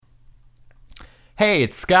Hey,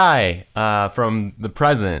 it's Sky from the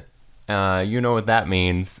present. You know what that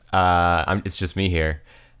means. It's just me here.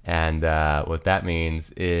 And what that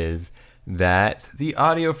means is that the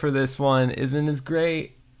audio for this one isn't as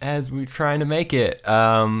great as we're trying to make it.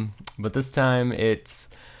 But this time it's...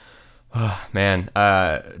 Oh, man,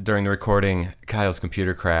 during the recording, Kyle's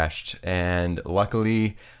computer crashed. And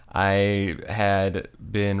luckily, I had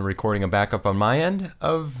been recording a backup on my end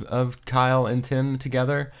of Kyle and Tim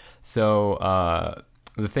together. So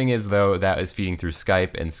the thing is, though, that is feeding through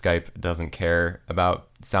Skype, and Skype doesn't care about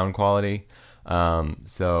sound quality.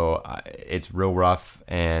 So it's real rough,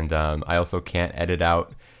 and I also can't edit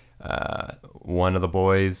out one of the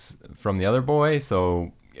boys from the other boy,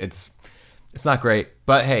 so it's not great.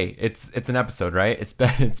 But hey, it's an episode, right? It's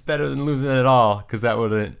better than losing it all, because that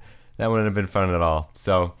wouldn't have been fun at all.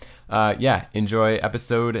 So yeah, enjoy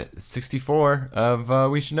episode 64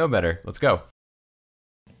 of We Should Know Better. Let's go.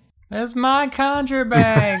 That's my conjure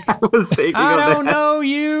bag. I don't know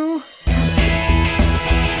you.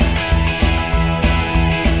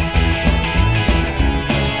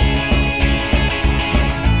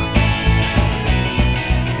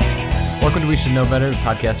 Welcome to We Should Know Better, the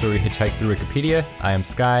podcast where we hitchhike through Wikipedia. I am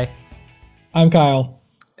Sky. I'm Kyle.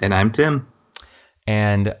 And I'm Tim.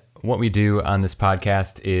 And what we do on this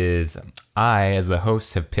podcast is I, as the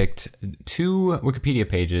host, have picked two Wikipedia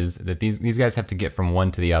pages that these guys have to get from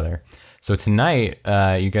one to the other. So tonight,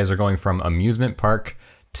 you guys are going from amusement park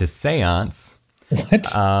to seance.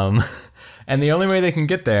 What? And the only way they can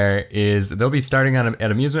get there is they'll be starting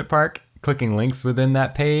at amusement park, clicking links within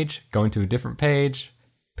that page, going to a different page,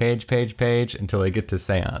 until they get to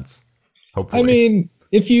seance. Hopefully. I mean,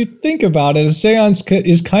 if you think about it, a seance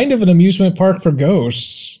is kind of an amusement park for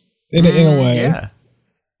ghosts, in a way. Yeah,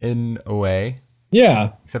 in a way.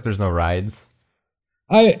 Yeah. Except there's no rides.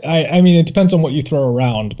 I mean, it depends on what you throw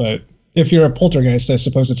around, but if you're a poltergeist, I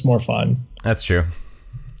suppose it's more fun. That's true.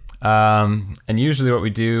 And usually what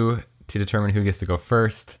we do to determine who gets to go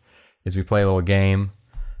first is we play a little game.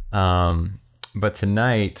 But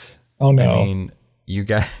tonight, oh no. I mean, you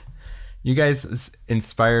guys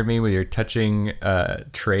inspired me with your touching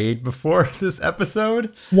trade before this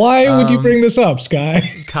episode. Why would you bring this up,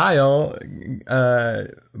 Sky? Kyle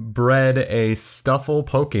bred a Stuffle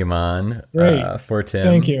Pokemon for Tim.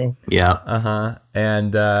 Thank you. Yeah.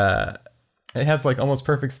 And it has like almost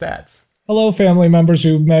perfect stats. Hello, family members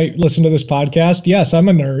who might listen to this podcast. Yes, I'm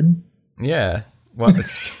a nerd. Yeah. Well,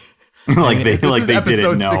 this is episode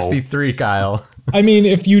episode didn't know. 63, Kyle. I mean,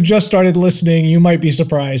 if you just started listening, you might be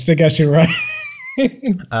surprised. I guess you're right.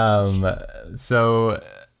 So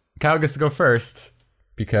Kyle gets to go first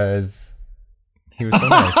because he was so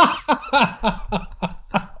nice.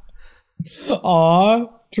 Aw,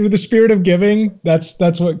 through the spirit of giving, that's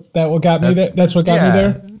what got me there. That's what got me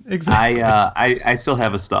there. Exactly. I still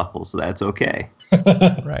have a Stuffle, so that's okay.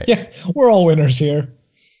 Right. Yeah, we're all winners here.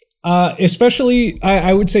 Especially,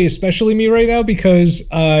 I would say especially me right now, because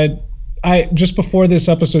I just before this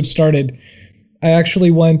episode started, I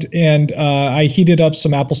actually went and I heated up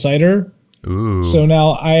some apple cider. Ooh. So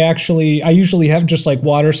now I usually have just like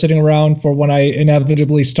water sitting around for when I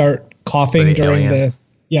inevitably start coughing during aliens.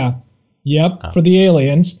 for the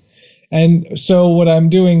aliens. And so what I'm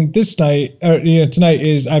doing this night, tonight,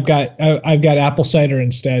 is I've got apple cider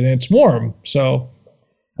instead, and it's warm, so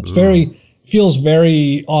it's feels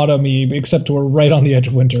very autumny, except we're right on the edge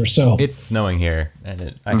of winter. So it's snowing here,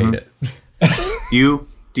 and I hate it.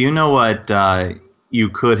 Do you know what you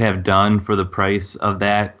could have done for the price of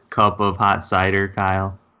that cup of hot cider,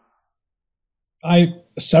 Kyle?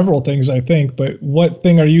 Several things, I think, but what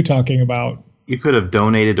thing are you talking about? You could have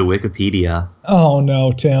donated to Wikipedia. Oh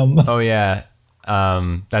no, Tim. Oh yeah,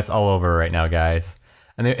 that's all over right now, guys.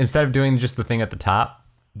 And instead of doing just the thing at the top,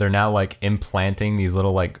 they're now like implanting these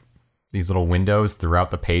little windows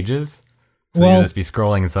throughout the pages. So you'll just be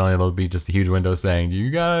scrolling, and suddenly there'll be just a huge window saying, "Do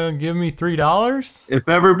you gotta give me $3?" If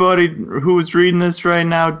everybody who's reading this right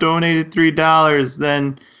now donated $3,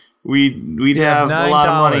 then we'd have a lot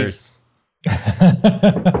of money. This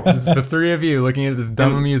is the three of you looking at this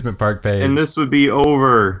dumb amusement park page. And this would be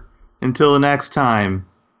over until the next time.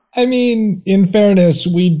 I mean, in fairness,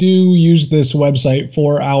 we do use this website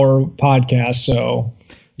for our podcast, so...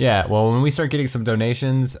 Yeah, well, when we start getting some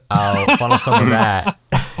donations, I'll funnel some of that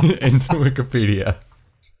into Wikipedia.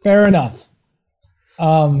 Fair enough.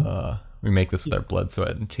 We make this with our blood,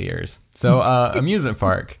 sweat, and tears. So, amusement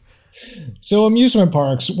park. So amusement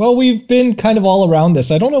parks. Well, we've been kind of all around this.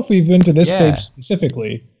 I don't know if we've been to this page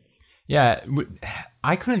specifically. Yeah,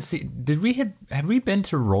 I couldn't see. Had we been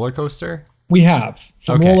to roller coaster? We have.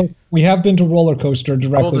 Okay. We have been to Roller Coaster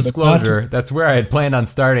directly. Full disclosure, that's where I had planned on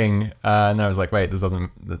starting, and I was like, wait, this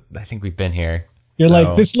doesn't... I think we've been here. You're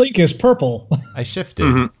like, this link is purple. I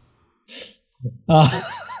shifted. All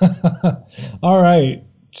right.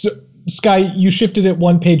 So, Sky, you shifted it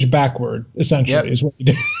one page backward, essentially, is what you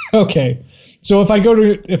did. Okay. So if I go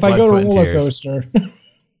to Roller Coaster...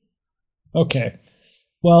 Okay.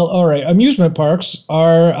 Well, all right. Amusement parks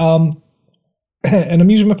are... an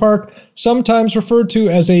amusement park, sometimes referred to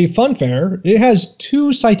as a fun fair. It has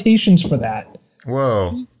 2 citations for that.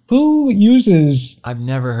 Whoa. Who uses... I've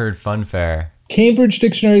never heard fun fair. Cambridge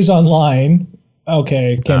Dictionaries Online.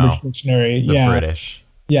 Okay, Cambridge Dictionary. The British.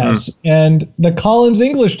 Yes. And the Collins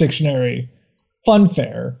English Dictionary. Fun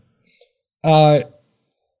fair. I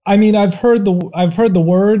mean, I've heard the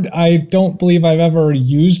word. I don't believe I've ever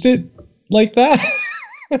used it like that.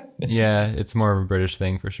 Yeah, it's more of a British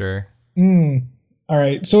thing for sure. All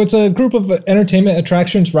right. So it's a group of entertainment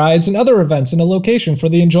attractions, rides, and other events in a location for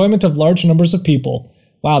the enjoyment of large numbers of people.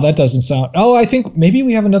 Wow, that doesn't sound... Oh, I think maybe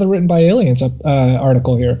we have another written by aliens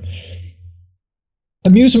article here.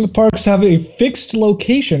 Amusement parks have a fixed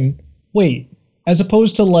location. Wait, as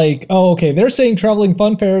opposed to like... Oh, okay. They're saying traveling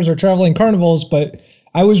fun fairs or traveling carnivals, but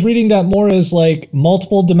I was reading that more as like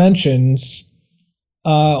multiple dimensions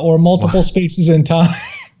or multiple spaces in time.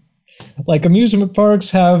 Like amusement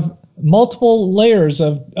parks have multiple layers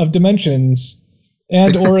of dimensions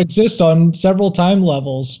and or exist on several time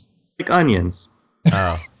levels. Like onions.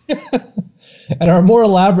 Oh. And are more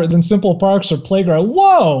elaborate than simple parks or playgrounds.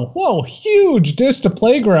 Whoa, huge diss to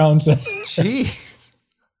playgrounds. Jeez.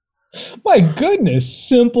 My goodness,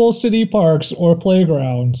 simple city parks or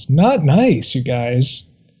playgrounds. Not nice, you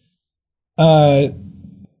guys. All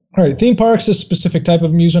right, theme parks, a specific type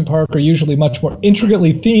of amusement park, are usually much more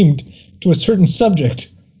intricately themed to a certain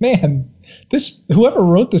subject. Man, whoever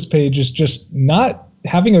wrote this page is just not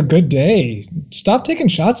having a good day. Stop taking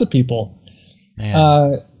shots at people. Man.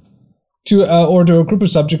 Or to a group of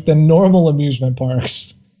subject than normal amusement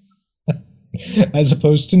parks, as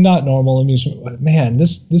opposed to not normal amusement. Man,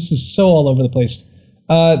 this is so all over the place.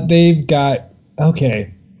 They've got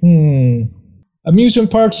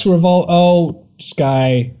amusement parks revolve. Oh,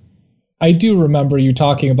 Sky, I do remember you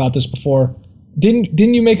talking about this before.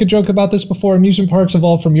 Didn't you make a joke about this before? Amusement parks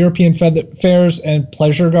evolved from European fairs and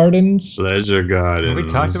pleasure gardens. Pleasure gardens. Have we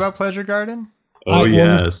talked about Pleasure Garden? Oh,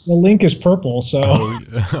 yes. The link is purple, so...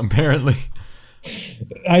 Apparently.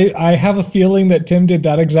 I have a feeling that Tim did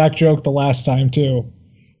that exact joke the last time, too.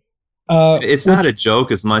 It's not a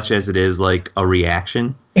joke as much as it is like a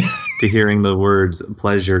reaction to hearing the words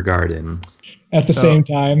pleasure gardens. At the same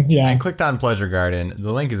time, yeah. I clicked on Pleasure Garden.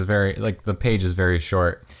 The link is the page is very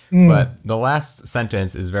short, but the last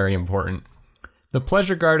sentence is very important. The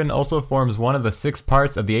Pleasure Garden also forms one of the 6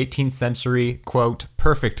 parts of the 18th century, quote,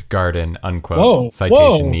 perfect garden, unquote,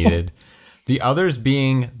 citation needed. The others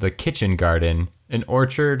being the kitchen garden, an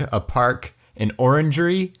orchard, a park, an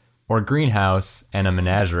orangery or greenhouse, and a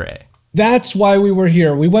menagerie. That's why we were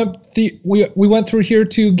here. We went through here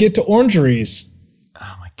to get to orangeries.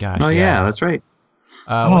 Oh my gosh. Oh, yes. yeah, that's right.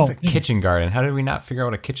 What's a kitchen garden? How did we not figure out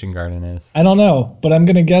what a kitchen garden is? I don't know, but I'm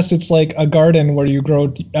gonna guess it's like a garden where you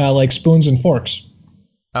grow like spoons and forks.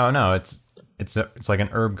 Oh no, it's like an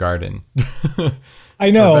herb garden.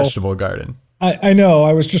 I know. Or a vegetable garden. I know.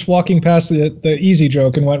 I was just walking past the easy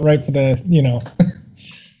joke and went right for the, you know.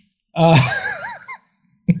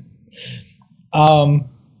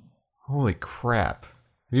 Holy crap! Have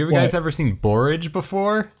you guys ever seen borage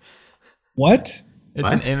before? What?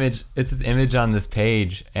 It's an image. It's this image on this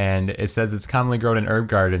page, and it says it's commonly grown in herb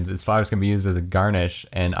gardens. Its flowers can be used as a garnish,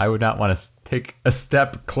 and I would not want to take a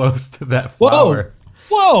step close to that flower.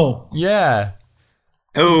 Whoa! Yeah.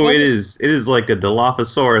 Oh, it is like a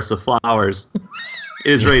Dilophosaurus of flowers.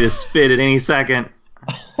 It is ready to spit at any second.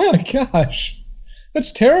 Oh my gosh,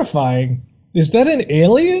 that's terrifying. Is that an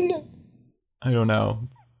alien? I don't know.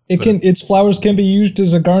 Its flowers can be used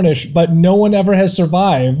as a garnish, but no one ever has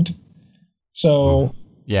survived. So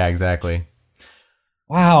yeah, exactly.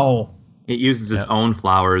 Wow. It uses its own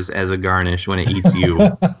flowers as a garnish when it eats you.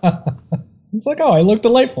 It's like, oh, I look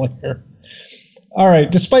delightful here. All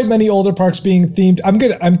right. Despite many older parks being themed, I'm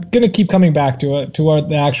gonna keep coming back to it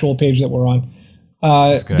the actual page that we're on.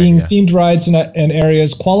 Being themed rides and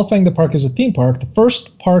areas qualifying the park as a theme park. The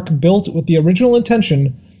first park built with the original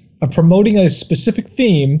intention of promoting a specific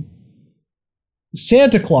theme,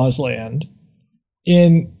 Santa Claus Land,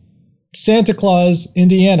 in Santa Claus,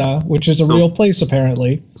 Indiana, which is a real place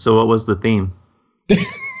apparently. So what was the theme?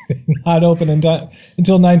 Not open until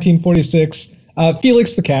 1946.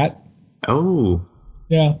 Felix the Cat. Oh.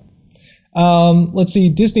 Yeah. Let's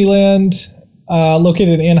see. Disneyland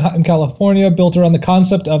located in Anaheim, California, built around the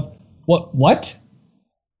concept of what?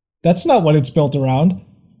 That's not what it's built around.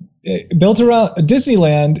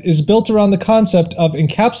 Disneyland is built around the concept of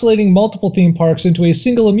encapsulating multiple theme parks into a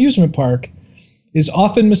single amusement park. Is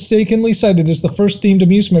often mistakenly cited as the first themed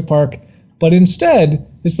amusement park, but instead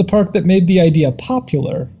is the park that made the idea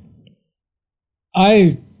popular.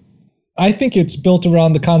 I think it's built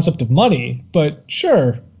around the concept of money, but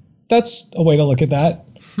sure, that's a way to look at that.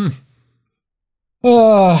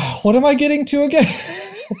 What am I getting to again?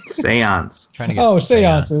 Seance. Trying to get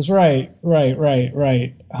seances. Right.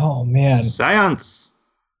 Oh, man. Seance.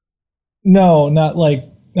 No, not like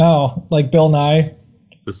Bill Nye.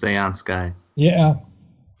 The seance guy. Yeah.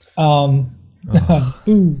 Boo,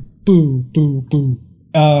 boo, boo, boo.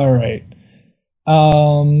 All right.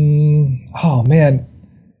 Oh, man.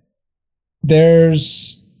 They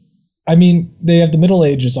have the Middle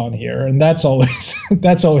Ages on here, and that's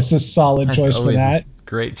always a solid choice for that.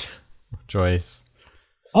 Great choice.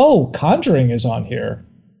 Oh, Conjuring is on here.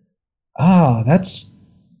 That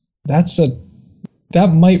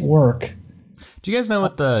might work. Do you guys know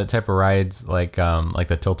what the type of rides like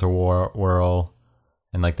the Tilt-A-Whirl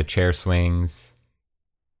and like the chair swings?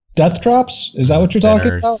 Death traps? Is that what you're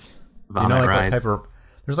talking about? Do you know like what type of?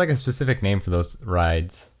 There's like a specific name for those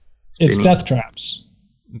rides. It's death traps.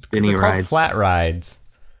 Spinny rides. Called flat rides.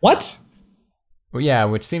 What? Well, yeah,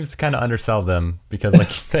 which seems to kind of undersell them because, like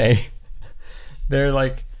you say, they're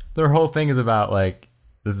like their whole thing is about like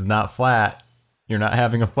this is not flat. You're not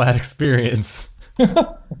having a flat experience.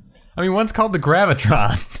 I mean, one's called the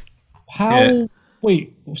Gravitron. How? Yeah.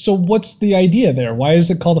 Wait. So what's the idea there? Why is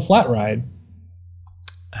it called a flat ride?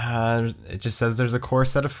 It just says there's a core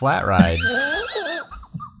set of flat rides.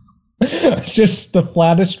 Just the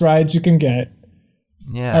flattest rides you can get.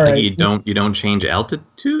 Yeah. All right. Like you don't change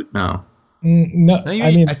altitude? No. No. You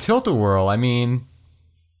mean a Tilt-A-Whirl. I mean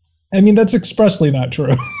that's expressly not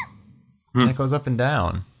true. It goes up and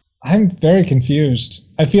down. I'm very confused.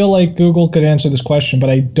 I feel like Google could answer this question,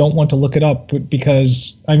 but I don't want to look it up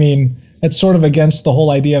because it's sort of against the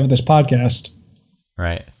whole idea of this podcast.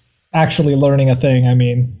 Right. Actually learning a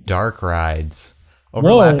thing. Dark rides.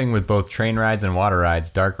 Overlapping with both train rides and water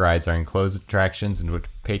rides, dark rides are enclosed attractions in which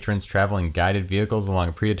patrons travel in guided vehicles along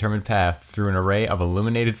a predetermined path through an array of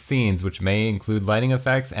illuminated scenes, which may include lighting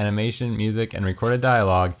effects, animation, music, and recorded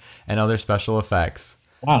dialogue, and other special effects.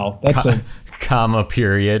 Wow, that's comma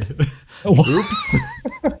period. Oops.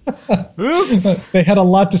 Oops. They had a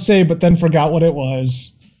lot to say, but then forgot what it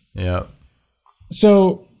was. Yep.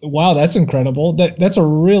 So, wow, that's incredible. That's a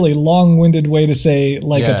really long-winded way to say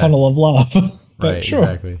a tunnel of love. But right, sure.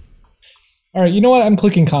 Exactly. All right, you know what? I'm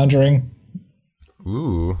clicking Conjuring.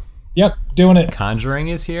 Ooh. Yep, doing it. Conjuring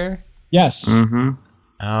is here? Yes. Mm-hmm.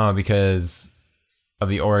 Oh, because of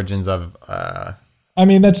the origins of... that's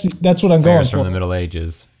what I'm going for. From the Middle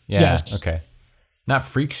Ages. Yeah, yes. Okay. Not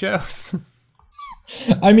freak shows?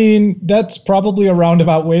 That's probably a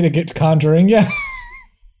roundabout way to get to Conjuring, yeah.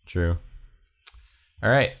 True. All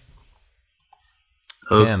right.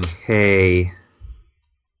 Tim. Okay.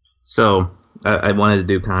 So... I wanted to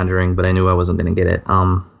do Conjuring, but I knew I wasn't going to get it.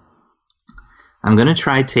 I'm going to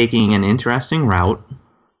try taking an interesting route.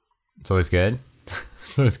 It's always good.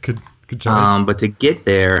 So it's good choice. But to get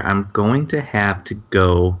there, I'm going to have to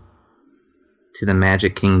go to the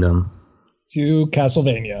Magic Kingdom. To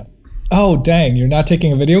Castlevania. Oh, dang. You're not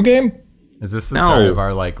taking a video game? Is this the start of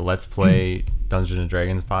our Let's Play Dungeons &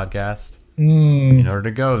 Dragons podcast? In order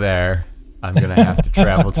to go there, I'm going to have to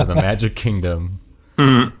travel to the Magic Kingdom.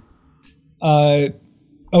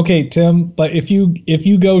 Okay, Tim, but if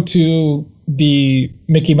you go to the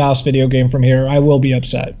Mickey Mouse video game from here, I will be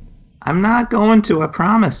upset. I'm not going to, I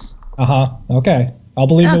promise. Okay. I'll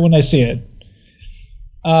believe it when I see it.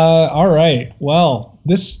 All right. Well,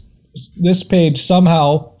 this page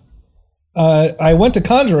somehow, I went to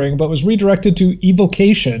Conjuring, but was redirected to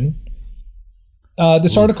Evocation.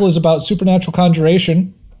 This article is about supernatural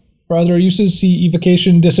conjuration. For other uses, see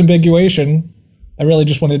Evocation disambiguation. I really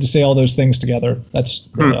just wanted to say all those things together. That's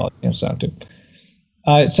really all it sounds to.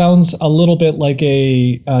 It sounds a little bit like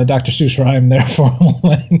a Dr. Seuss rhyme there for a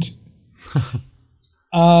moment.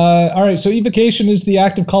 All right, so evocation is the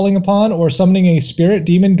act of calling upon or summoning a spirit,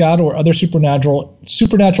 demon, god, or other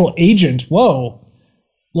supernatural agent. Whoa,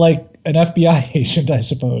 like an FBI agent, I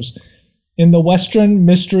suppose. In the Western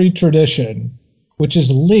mystery tradition, which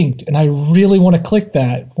is linked, and I really want to click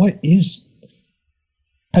that. What is...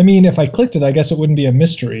 if I clicked it, I guess it wouldn't be a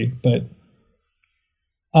mystery, but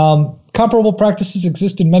comparable practices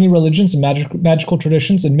exist in many religions and magical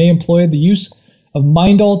traditions and may employ the use of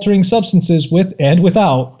mind-altering substances with and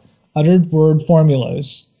without uttered word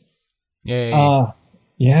formulas. Yay.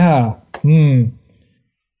 Yeah.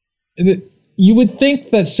 You would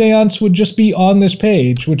think that seance would just be on this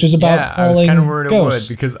page, which is about I was kind of worried ghosts. it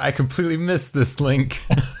would, because I completely missed this link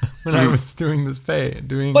when I was doing this page.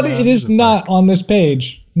 But it is not on this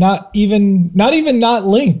page. Not even not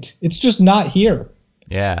linked. It's just not here.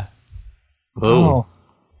 Yeah. Oh.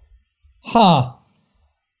 Huh.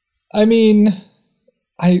 I mean,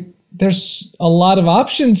 there's a lot of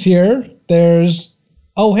options here. There's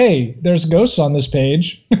ghosts on this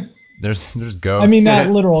page. There's ghosts. I mean, not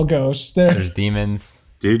literal ghosts. There's demons.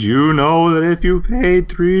 Did you know that if you paid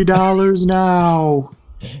 $3 now,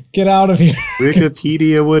 get out of here,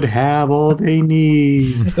 Wikipedia would have all they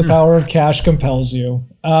need? The power of cash compels you.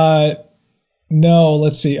 No,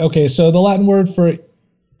 let's see. Okay, so the Latin word for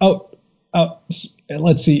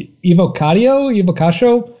let's see,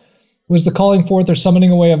 evocatio was the calling forth or summoning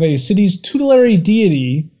away of a city's tutelary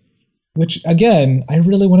deity, which again, I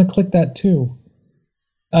really want to click that too.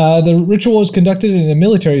 The ritual was conducted in a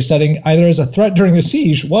military setting, either as a threat during a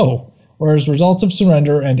siege, or as results of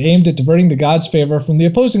surrender, and aimed at diverting the god's favor from the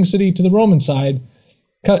opposing city to the Roman side,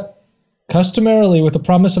 customarily with the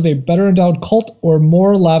promise of a better endowed cult or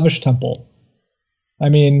more lavish temple. I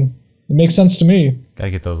mean, it makes sense to me.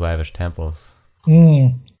 Gotta get those lavish temples.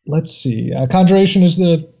 Let's see. Conjuration is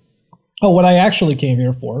what I actually came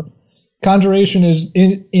here for. Conjuration is,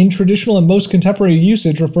 in traditional and most contemporary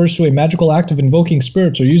usage, refers to a magical act of invoking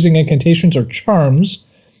spirits or using incantations or charms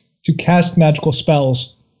to cast magical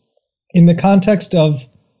spells. In the context of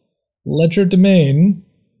legerdemain,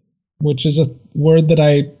 which is a word that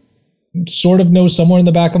I sort of know somewhere in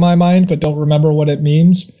the back of my mind, but don't remember what it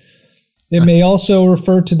means, it may also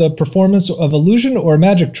refer to the performance of illusion or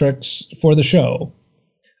magic tricks for the show.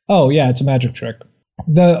 Oh, yeah, it's a magic trick.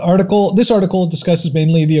 This article discusses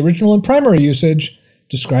mainly the original and primary usage,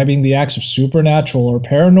 describing the acts of supernatural or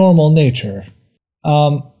paranormal nature.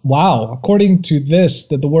 Wow. According to this,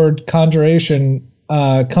 that the word conjuration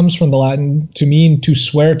comes from the Latin to mean to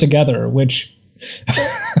swear together, which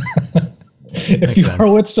if you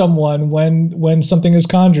are with someone when something is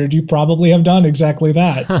conjured, you probably have done exactly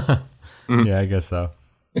that. Yeah, I guess so.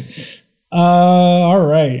 All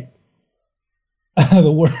right.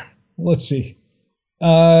 The word, let's see.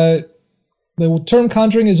 The term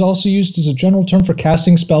conjuring is also used as a general term for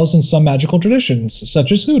casting spells in some magical traditions,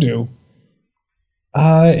 such as hoodoo.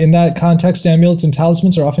 In that context, amulets and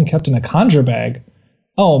talismans are often kept in a conjure bag.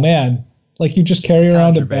 Oh man, like you just carry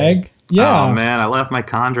around a bag? Yeah. Oh man, I left my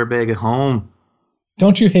conjure bag at home.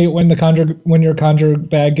 Don't you hate when your conjure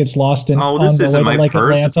bag gets lost in? Oh, this isn't my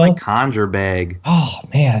purse. Atlanta? It's my conjure bag. Oh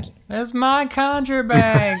man, that's my conjure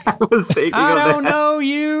bag. I was thinking I of that. don't know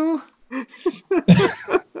you.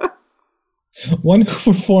 One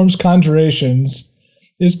who performs conjurations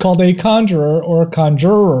is called a conjurer or a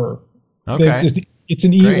conjurer. Okay. It's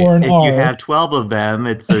an E or an R. If you have 12 of them,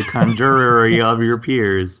 it's a conjurer of your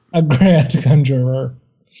peers. A grand conjurer.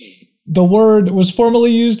 The word was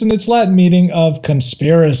formerly used in its Latin meaning of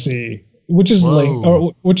conspiracy, which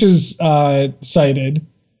is cited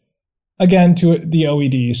again to the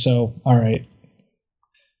OED. So, all right.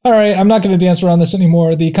 I'm not going to dance around this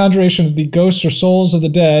anymore. The conjuration of the ghosts or souls of the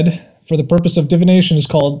dead for the purpose of divination is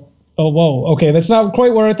called. Oh, whoa. Okay, that's not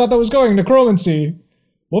quite where I thought that was going. Necromancy.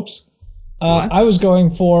 Whoops. I was going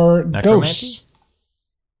for necromancy? Ghosts.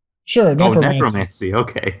 Sure, necromancy. Oh, necromancy.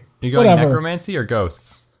 Okay. You going necromancy or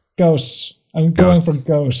ghosts? Ghosts. I'm going for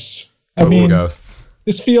ghosts. Ghosts.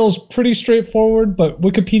 This feels pretty straightforward, but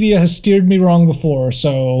Wikipedia has steered me wrong before,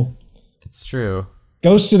 so. It's true.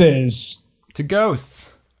 Ghosts it is. To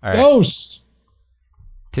ghosts. All right. Ghosts.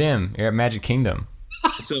 Tim, you're at Magic Kingdom.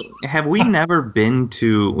 So, have we never been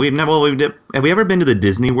to? Have we ever been to the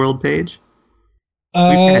Disney World page?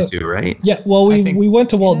 We've had to, right? Yeah. Well, we went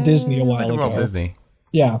to Walt Disney a while ago. Walt Disney.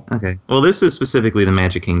 Yeah. Okay. Well, this is specifically the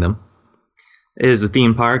Magic Kingdom. It is a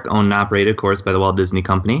theme park owned and operated, of course, by the Walt Disney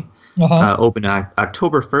Company. Opened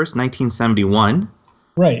October 1st, 1971.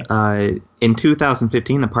 Right. In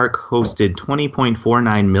 2015, the park hosted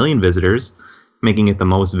 20.49 million visitors, making it the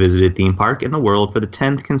most visited theme park in the world for the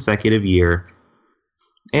 10th consecutive year,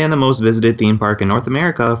 and the most visited theme park in North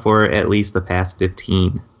America for at least the past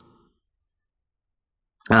 15.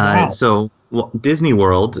 Wow. So Disney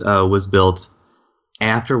World was built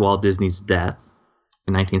after Walt Disney's death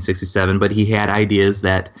in 1967, but he had ideas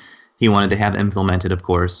that he wanted to have implemented, of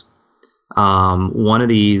course. One of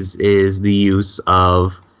these is the use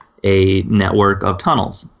of a network of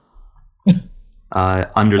tunnels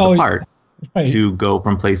under the park to go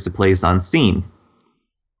from place to place unseen.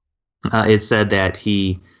 It's said that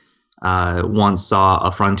he once saw a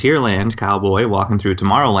Frontierland cowboy walking through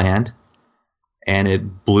Tomorrowland and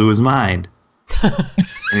it blew his mind.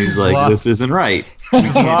 And he's like, Lost. "This isn't right. We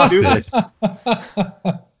can't Lost do it. this."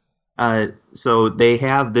 So they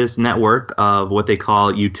have this network of what they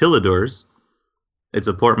call utilidors. It's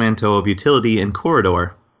a portmanteau of utility and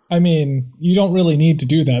corridor. I mean, you don't really need to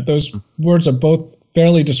do that. Those words are both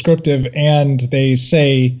fairly descriptive, and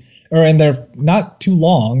and they're not too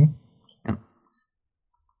long.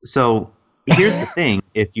 So here's the thing.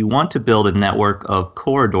 If you want to build a network of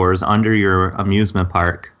corridors under your amusement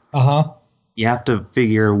park, you have to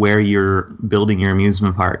figure where you're building your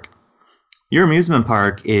amusement park. Your amusement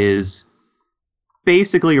park is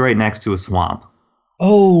basically right next to a swamp.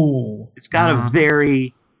 Oh. It's got a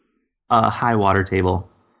very high water table.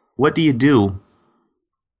 What do you do?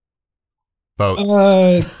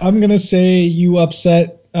 Boats. I'm going to say you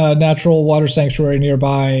upset a natural water sanctuary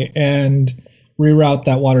nearby and reroute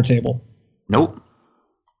that water table. Nope.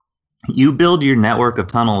 You build your network of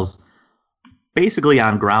tunnels basically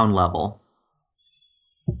on ground level.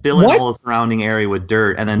 Fill in all the surrounding area with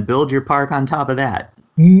dirt and then build your park on top of that.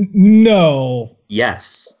 No.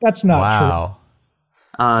 Yes. That's not true. Wow.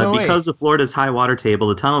 Because of Florida's high water table,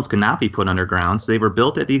 the tunnels could not be put underground, so they were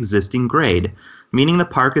built at the existing grade, meaning the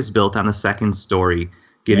park is built on the second story,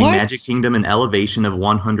 giving Magic Kingdom an elevation of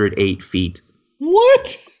 108 feet.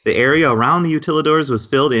 What? The area around the utilidors was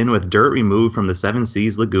filled in with dirt removed from the Seven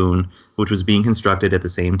Seas Lagoon, which was being constructed at the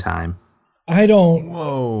same time.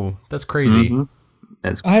 Whoa, that's crazy. Mm-hmm.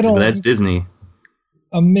 That's Disney.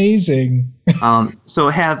 Amazing. So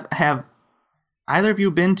have either of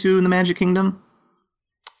you been to the Magic Kingdom?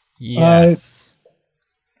 Yes.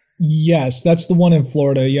 Yes, that's the one in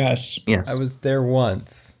Florida. Yes. Yes. I was there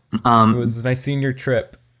once. It was my senior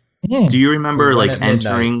trip. Do you remember We went like at midnight.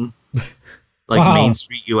 entering Main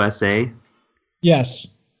Street USA? Yes.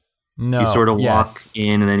 No. You sort of walk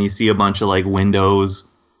in and then you see a bunch of like windows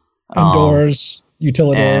and doors,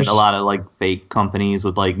 utilidors, and a lot of like fake companies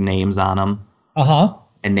with like names on them.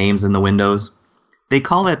 And names in the windows. They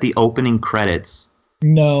call that the opening credits.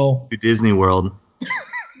 No. To Disney World.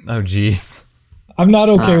 Oh, jeez. I'm not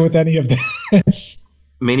okay with any of this.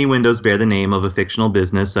 Many windows bear the name of a fictional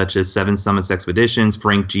business, such as Seven Summits Expeditions,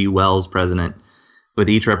 Frank G. Wells, president, with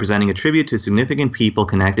each representing a tribute to significant people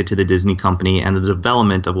connected to the Disney Company and the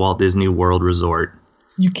development of Walt Disney World Resort.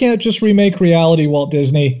 You can't just remake reality, Walt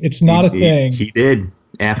Disney. It's not a thing. He did,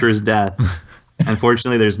 after his death.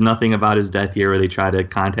 Unfortunately, there's nothing about his death here where they try to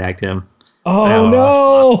contact him. Oh,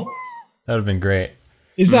 no! That would have been great.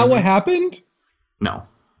 Is that what happened? No.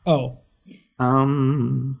 Oh.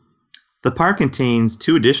 The park contains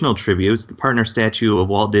two additional tributes, the partner statue of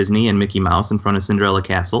Walt Disney and Mickey Mouse in front of Cinderella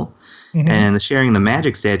Castle, and the Sharing the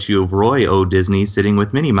Magic statue of Roy O. Disney sitting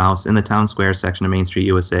with Minnie Mouse in the Town Square section of Main Street,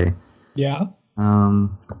 USA. Yeah.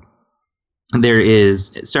 There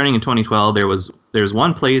is, starting in 2012, there's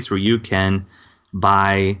one place where you can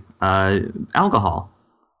buy alcohol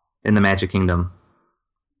in the Magic Kingdom.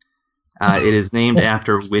 It is named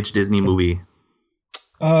after which Disney movie?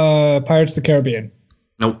 Pirates of the Caribbean.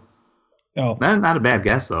 Nope. Oh. Not a bad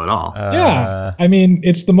guess, though, at all. Yeah. I mean,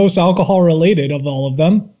 it's the most alcohol related of all of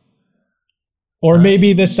them. Or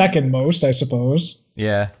maybe the second most, I suppose.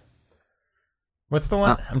 Yeah. What's the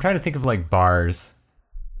one? I'm trying to think of like bars.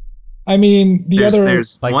 I mean,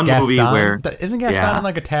 there's like one Gaston? movie where... Isn't Gaston in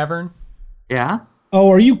like a tavern? Yeah.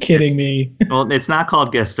 Oh, are you kidding me? Well, it's not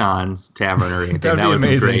called Gaston's Tavern or anything. That would be be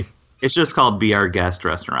amazing. great. It's just called Be Our Guest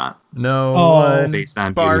Restaurant. No one based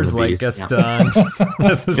on bars Beauty like and the Beast. Gaston.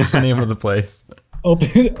 That's just the name of the place.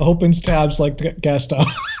 Opens tabs like Gaston.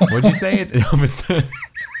 What'd you say?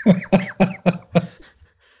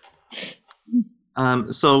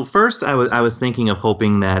 So first, I was thinking of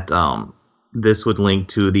hoping that this would link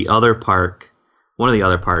to the other park, one of the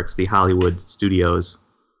other parks, the Hollywood Studios,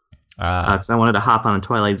 because I wanted to hop on the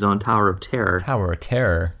Twilight Zone Tower of Terror. Tower of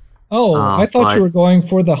Terror. Oh, I thought you were going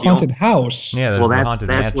for the haunted house. Yeah, well, the haunted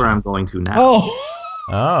that's mansion. where I'm going to now.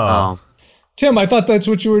 Oh, Tim, I thought that's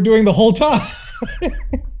what you were doing the whole time.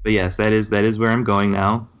 But yes, that is where I'm going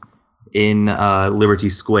now, in Liberty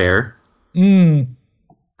Square.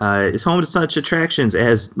 It's home to such attractions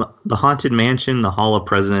as the Haunted Mansion, the Hall of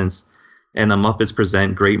Presidents, and the Muppets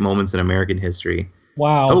Present Great Moments in American History.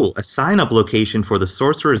 Wow. Oh, a sign-up location for the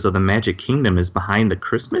Sorcerers of the Magic Kingdom is behind the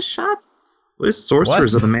Christmas shop? What is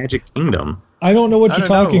Sorcerers of the Magic Kingdom? I don't know what you're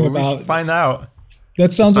talking about. We should find out.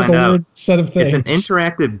 That sounds like a weird set of things. It's an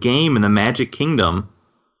interactive game in the Magic Kingdom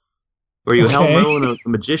where you help Merlin the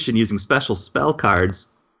magician using special spell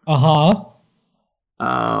cards. Let's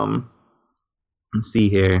see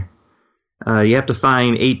here. You have to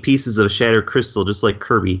find 8 pieces of shattered crystal, just like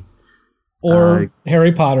Kirby. Or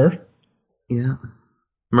Harry Potter. Yeah.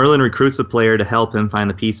 Merlin recruits the player to help him find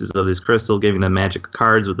the pieces of his crystal, giving them magic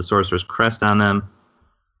cards with the sorcerer's crest on them.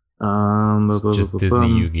 It's just Disney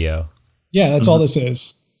Yu-Gi-Oh. Yeah, that's all this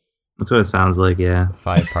is. That's what it sounds like, yeah.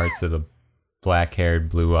 5 parts of the black-haired,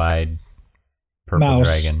 blue-eyed, purple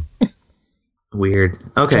Mouse. dragon. Weird.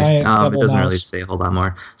 Okay, Giant it devil doesn't really mouse. say a whole lot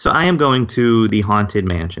more. So I am going to the Haunted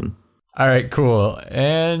Mansion. All right, cool.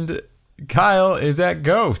 And Kyle is at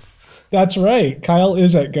Ghosts. That's right. Kyle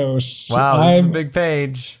is at Ghosts. Wow, this is a big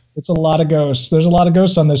page. It's a lot of ghosts. There's a lot of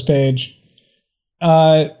ghosts on this page.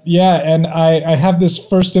 Yeah, and I have this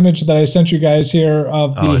first image that I sent you guys here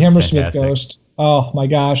of the it's Hammersmith fantastic. ghost. Oh my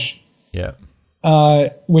gosh. Yeah.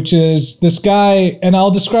 Which is this guy, and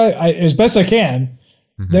I'll describe as best I can.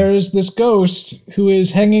 Mm-hmm. There's this ghost who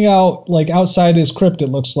is hanging out like outside his crypt, it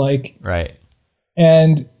looks like. Right.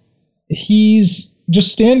 And he's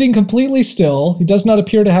just standing completely still. He does not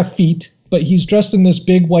appear to have feet, but he's dressed in this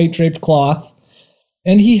big white draped cloth.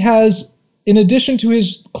 And he has, in addition to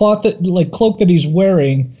his cloak that he's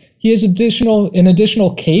wearing, he has an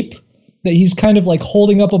additional cape that he's kind of like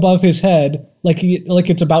holding up above his head, like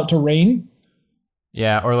it's about to rain.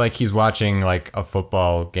 Yeah, or like he's watching like a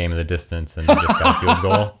football game in the distance and just got a field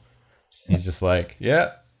goal. He's just like,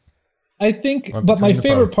 yeah. I think, Up but my between the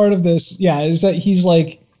favorite posts. part of this, is that he's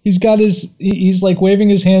like waving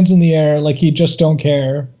his hands in the air like he just don't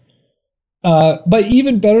care. But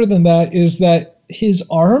even better than that is that his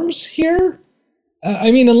arms here,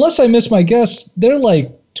 I mean, unless I miss my guess, they're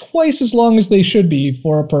like twice as long as they should be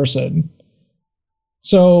for a person.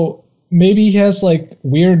 So maybe he has like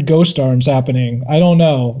weird ghost arms happening. I don't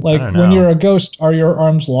know. Like I don't when know. you're a ghost, are your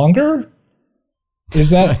arms longer? Is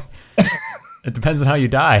that... It depends on how you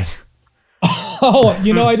died. Oh,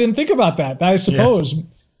 I didn't think about that. I suppose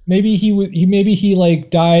maybe he like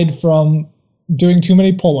died from doing too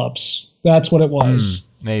many pull-ups. That's what it was.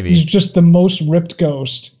 Maybe. He's just the most ripped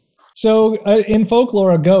ghost. So in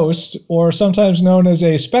folklore, a ghost, or sometimes known as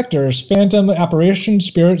a specter, is phantom, apparition,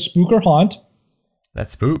 spirit, spook, or haunt.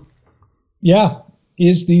 That's spook. Yeah,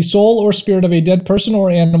 is the soul or spirit of a dead person or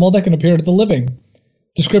animal that can appear to the living.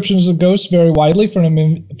 Descriptions of ghosts vary widely from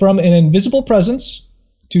an invisible presence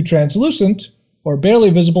to translucent or barely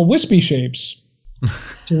visible wispy shapes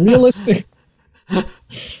to realistic.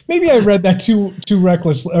 Maybe I read that too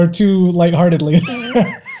reckless or too lightheartedly.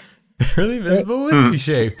 Really visible wispy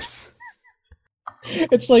shapes.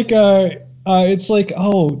 It's like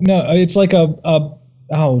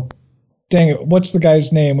dang it, what's the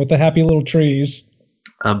guy's name with the happy little trees?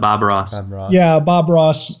 Bob Ross. Yeah, Bob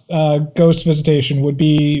Ross. Ghost visitation would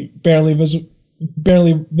be barely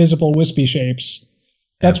visible wispy shapes.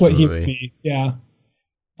 That's Absolutely. what he would be. Yeah.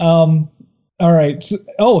 All right.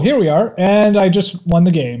 Here we are, and I just won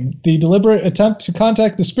the game. The deliberate attempt to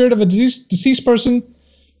contact the spirit of a deceased person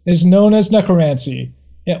is known as necromancy,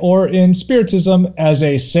 or in spiritism as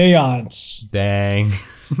a séance. Dang.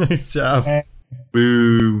 Nice job.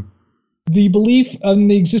 Boo. The belief in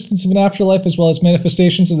the existence of an afterlife as well as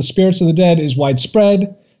manifestations of the spirits of the dead is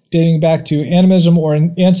widespread, dating back to animism or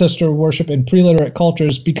ancestor worship in pre-literate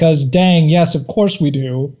cultures because, dang, yes, of course we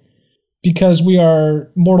do. Because we are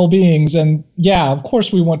mortal beings, and yeah, of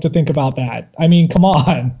course we want to think about that. I mean, come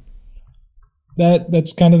on.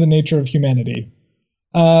 That's kind of the nature of humanity.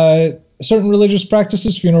 Certain religious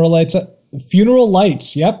practices, funeral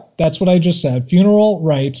lights, yep, that's what I just said. Funeral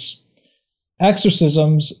rites,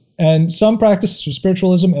 exorcisms, and some practices of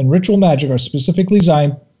spiritualism and ritual magic are specifically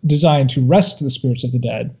designed to rest the spirits of the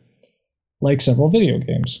dead, like several video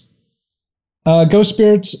games.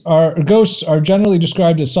 Ghosts are generally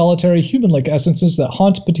described as solitary human-like essences that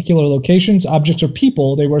haunt particular locations, objects, or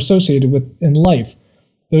people they were associated with in life.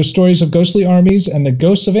 Those stories of ghostly armies and the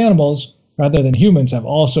ghosts of animals, rather than humans, have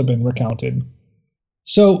also been recounted.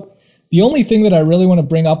 So the only thing that I really want to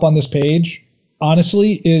bring up on this page,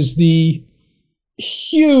 honestly, is the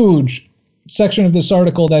huge section of this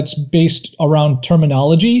article that's based around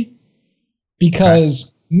terminology,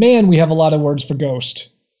 because, man, we have a lot of words for ghost.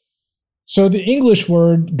 So the English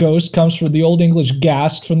word ghost comes from the Old English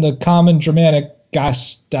gast, from the common Germanic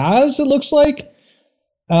gastas, it looks like.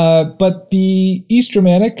 But the East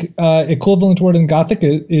Germanic equivalent word in Gothic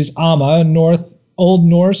is ama, and Old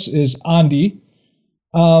Norse is andi.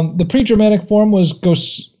 The pre-Germanic form was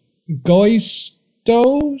goistos.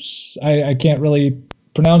 I can't really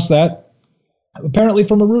pronounce that. Apparently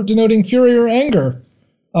from a root denoting fury or anger,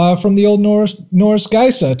 from the Old Norse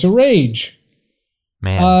geisa, to rage.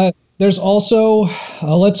 Man. There's also,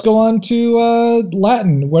 let's go on to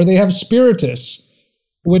Latin, where they have spiritus,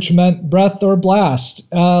 which meant breath or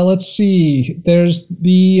blast. Let's see. There's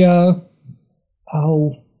the,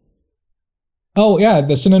 Oh yeah,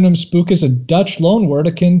 the synonym spook is a Dutch loanword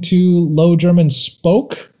akin to Low German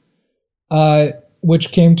spoke,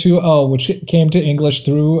 which came to English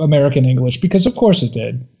through American English because of course it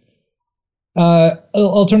did.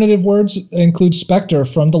 Alternative words include spectre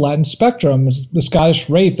from the Latin spectrum, the Scottish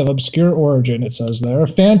wraith of obscure origin. It says there,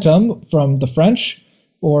 phantom from the French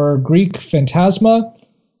or Greek phantasma,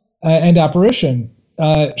 and apparition.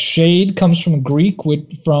 Shade comes from Greek,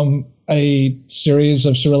 from a series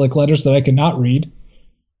of Cyrillic letters that I cannot read.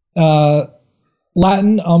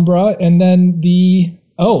 Latin, umbra, and then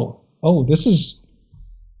this is,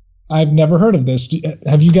 I've never heard of this.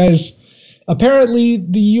 Have you guys? Apparently,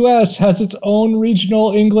 the U.S. has its own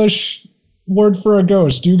regional English word for a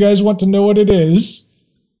ghost. Do you guys want to know what it is?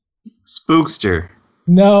 Spookster.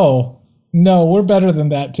 No, we're better than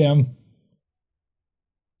that, Tim.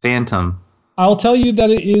 Phantom. I'll tell you that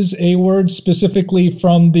it is a word specifically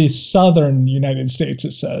from the southern United States,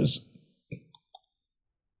 it says.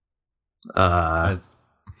 A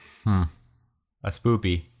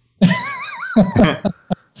spoopy.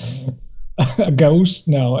 A ghost?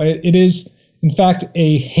 No, it is, in fact,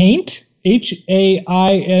 a haint. Haint. A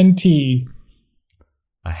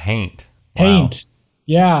haint. Wow. Haint.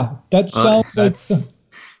 Yeah, that sounds like...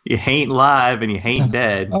 You haint live and you haint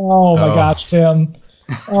dead. Oh my gosh, Tim.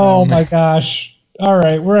 Oh my gosh. All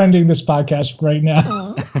right, we're ending this podcast right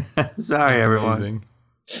now. Sorry, that's everyone. Amazing.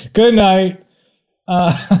 Good night.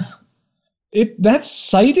 That's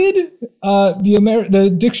cited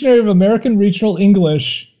the Dictionary of American Regional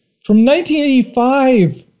English from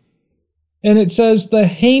 1985, and it says the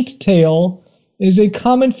haint tale is a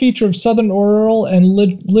common feature of Southern oral and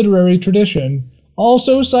literary tradition.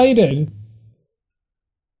 Also cited.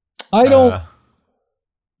 I don't.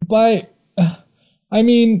 But I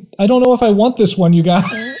mean, I don't know if I want this one, you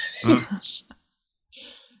guys.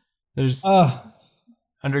 There's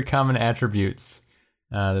under common attributes.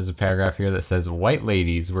 There's a paragraph here that says white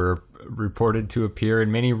ladies were reported to appear in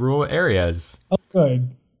many rural areas. Oh,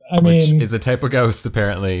 good. Which is a type of ghost,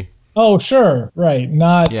 apparently. Oh, sure. Right.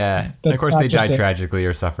 Not. Yeah. And of course, they died tragically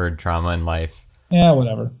or suffered trauma in life. Yeah,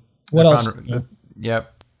 whatever. What else?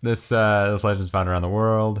 Yep. This legend's found around the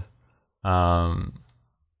world.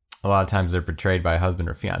 A lot of times they're portrayed by a husband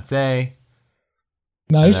or fiance.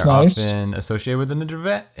 Nice, they're nice. often associated with an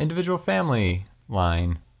individual family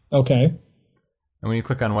line. Okay. And when you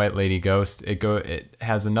click on White Lady Ghost, it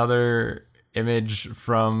has another image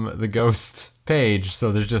from the ghost page,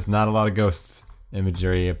 so there's just not a lot of ghost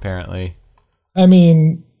imagery, apparently. I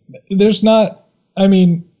mean, there's not... I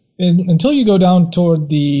mean, until you go down toward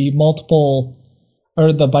the multiple...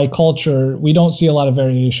 or the biculture, we don't see a lot of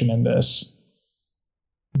variation in this.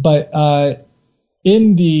 But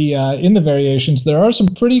in the variations, there are some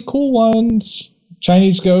pretty cool ones.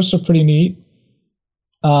 Chinese ghosts are pretty neat.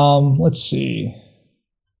 Let's see.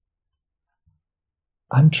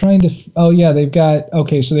 I'm trying to. Oh yeah, they've got.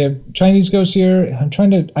 Okay, so they have Chinese ghosts here.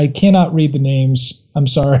 I cannot read the names. I'm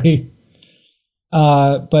sorry.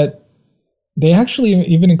 But they actually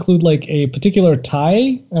even include like a particular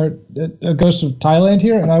Thai or a ghost of Thailand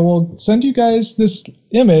here, and I will send you guys this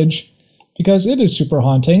image because it is super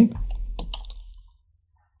haunting.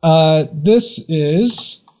 This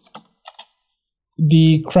is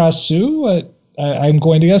the Krasu. I'm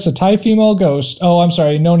going to guess a Thai female ghost. Oh, I'm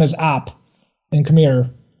sorry, known as Ap in Khmer.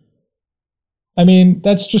 I mean,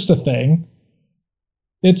 that's just a thing.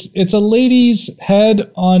 It's a lady's head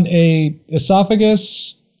on a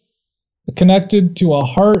esophagus connected to a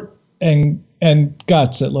heart and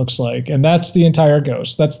guts, it looks like. And that's the entire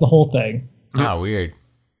ghost. That's the whole thing. Ah, weird.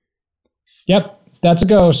 Yep, that's a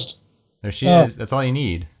ghost. There she is. That's all you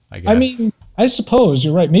need, I guess. I mean, I suppose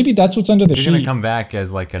you're right. Maybe that's what's under the sheet. You're going to come back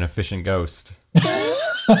as like an efficient ghost. You're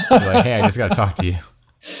like, hey, I just got to talk to you.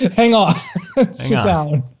 Hang on. Sit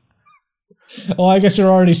down. Oh, I guess you're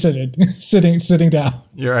already sitting down.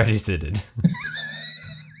 You're already seated.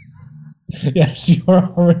 Yes, you are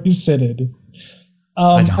already seated.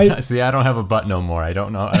 I don't have a butt no more. I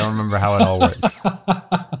don't know. I don't remember how it all works.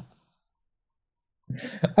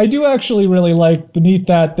 I do actually really like beneath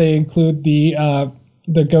that they include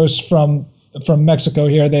the ghosts from Mexico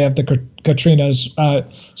here. They have the Katrinas,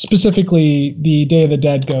 specifically the Day of the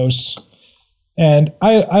Dead ghosts. And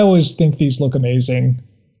I always think these look amazing.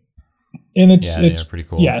 And it's pretty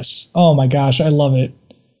cool. Yes. Oh my gosh, I love it.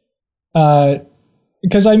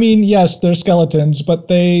 Because I mean, yes, they're skeletons, but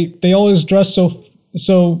they always dress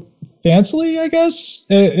so fancily, I guess.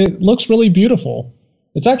 It looks really beautiful.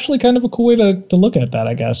 It's actually kind of a cool way to look at that,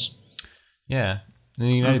 I guess. Yeah. In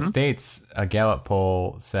the United States, a Gallup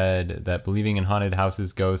poll said that believing in haunted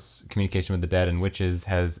houses, ghosts, communication with the dead, and witches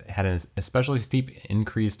has had an especially steep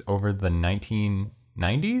increase over the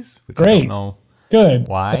 1990s, which I don't know Good.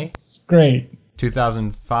 why. That's great.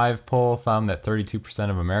 2005 poll found that 32%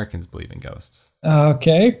 of Americans believe in ghosts.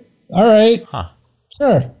 Okay. All right. Huh.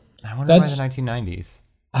 Sure. I wonder why the 1990s.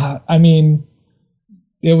 I mean,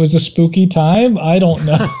 it was a spooky time. I don't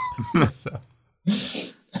know. So.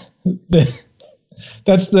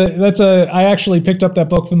 I actually picked up that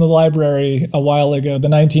book from the library a while ago, the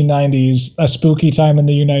 1990s, A Spooky Time in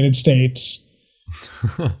the United States.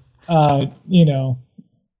 You know,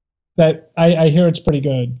 that I hear it's pretty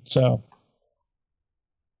good. So,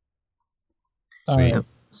 Sweet.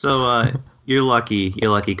 So you're lucky.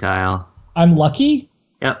 You're lucky, Kyle. I'm lucky?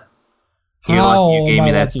 Yep. You're How lucky you gave am me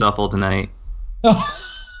I that lucky? stuffle tonight. yeah.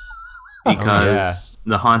 Because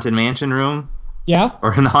the Haunted Mansion room, Yeah?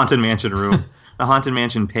 or in the Haunted Mansion room, the Haunted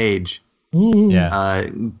Mansion page, Ooh. Yeah.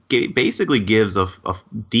 basically gives a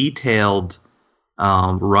detailed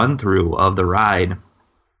run-through of the ride.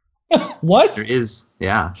 What? There is,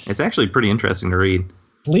 yeah, it's actually pretty interesting to read.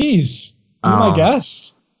 Please. Be my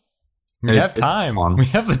guest. We have It's time. long. We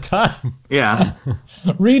have the time. Yeah.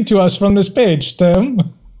 Read to us from this page, Tim.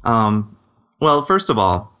 Well, first of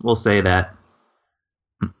all, we'll say that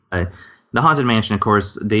the Haunted Mansion, of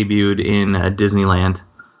course, debuted in Disneyland.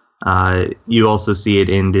 You also see it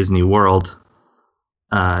in Disney World,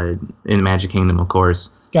 in Magic Kingdom, of course,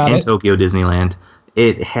 Got and it. Tokyo Disneyland.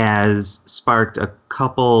 It has sparked a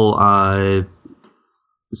couple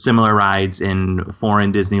similar rides in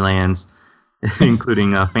foreign Disneylands,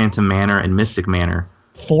 including Phantom Manor and Mystic Manor.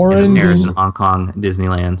 Foreign Paris Dis- and Hong Kong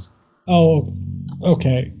Disneylands. Oh,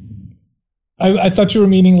 okay. I thought you were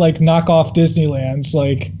meaning like knockoff Disneylands,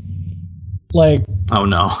 like Oh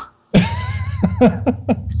no.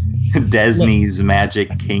 Disney's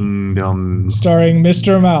Magic Kingdom. starring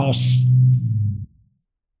Mr. Mouse.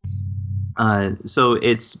 So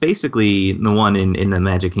it's basically the one in the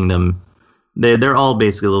Magic Kingdom. They're all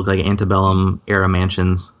basically look like antebellum era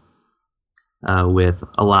mansions, with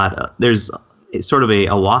a lot of, there's sort of a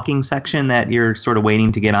walking section that you're sort of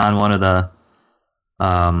waiting to get on one of the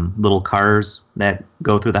little cars that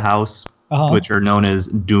go through the house, which are known as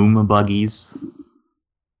doom buggies.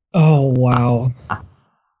 Oh, wow.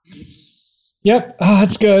 Yep. Oh,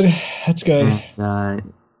 that's good. That's good.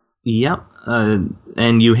 Yep.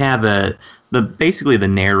 And you have basically the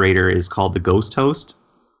narrator is called the ghost host.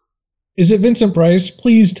 Is it Vincent Price?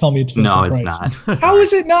 Please tell me it's Vincent No, Price. it's not. How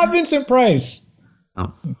is it not Vincent Price?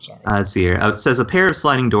 Oh. I'm sorry. Let's see here. It says a pair of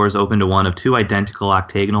sliding doors open to one of two identical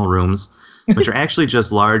octagonal rooms, which are actually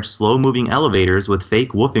just large, slow-moving elevators with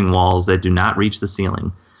fake woofing walls that do not reach the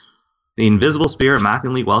ceiling. The invisible spirit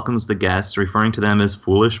mockingly welcomes the guests, referring to them as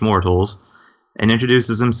foolish mortals, and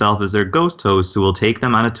introduces himself as their ghost host who will take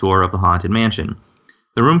them on a tour of the Haunted Mansion.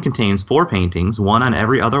 The room contains 4 paintings, one on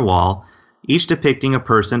every other wall, each depicting a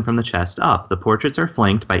person from the chest up. The portraits are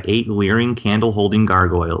flanked by 8 leering candle-holding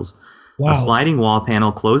gargoyles. Wow. A sliding wall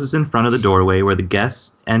panel closes in front of the doorway where the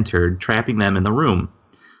guests entered, trapping them in the room.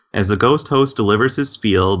 As the ghost host delivers his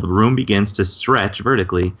spiel, the room begins to stretch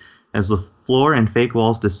vertically. As the floor and fake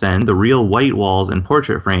walls descend, the real white walls and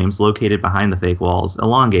portrait frames located behind the fake walls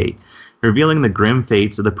elongate, revealing the grim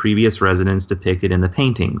fates of the previous residents depicted in the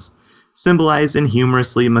paintings, symbolized in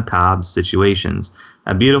humorously macabre situations.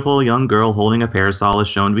 A beautiful young girl holding a parasol is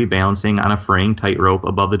shown to be balancing on a fraying tightrope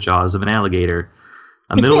above the jaws of an alligator.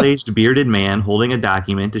 A middle-aged bearded man holding a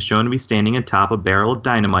document is shown to be standing atop a barrel of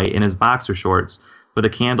dynamite in his boxer shorts, with a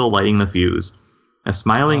candle lighting the fuse. A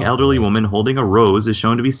smiling elderly woman holding a rose is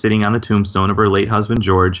shown to be sitting on the tombstone of her late husband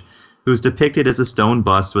George, who is depicted as a stone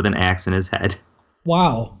bust with an axe in his head.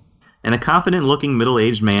 Wow. And a confident-looking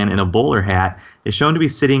middle-aged man in a bowler hat is shown to be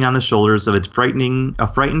sitting on the shoulders of a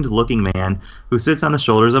frightened-looking man who sits on the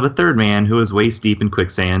shoulders of a third man who is waist-deep in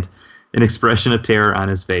quicksand, an expression of terror on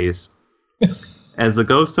his face. As the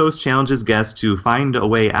ghost host challenges guests to find a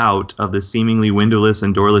way out of the seemingly windowless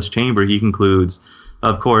and doorless chamber, he concludes,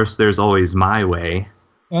 "Of course, there's always my way."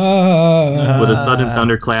 With a sudden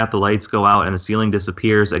thunderclap, the lights go out and the ceiling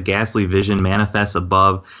disappears. A ghastly vision manifests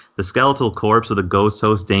above, the skeletal corpse of the ghost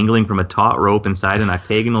host dangling from a taut rope inside an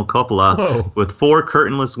octagonal cupola with 4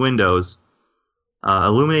 curtainless windows,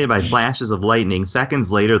 illuminated by flashes of lightning.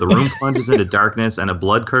 Seconds later, the room plunges into darkness and a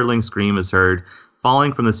blood-curdling scream is heard,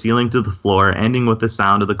 falling from the ceiling to the floor, ending with the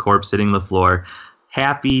sound of the corpse hitting the floor.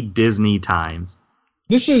 Happy Disney times.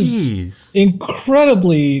 This is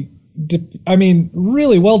incredibly,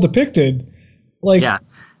 really well depicted. Like, Yeah.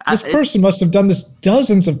 this person must have done this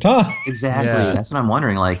dozens of times. Exactly. Yeah. That's what I'm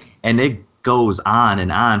wondering. And it goes on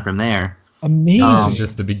and on from there. Amazing. This is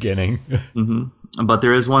just the beginning. But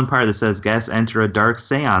there is one part that says guests enter a dark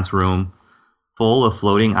seance room full of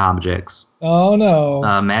floating objects. Oh, no.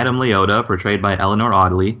 Madame Leota, portrayed by Eleanor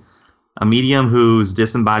Audley, a medium whose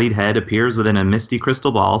disembodied head appears within a misty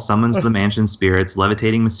crystal ball, summons the mansion's spirits,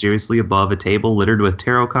 levitating mysteriously above a table littered with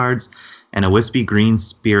tarot cards, and a wispy green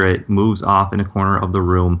spirit moves off in a corner of the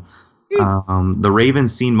room. The raven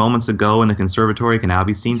seen moments ago in the conservatory can now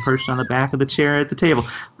be seen perched on the back of the chair at the table.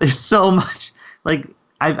 There's so much. Like,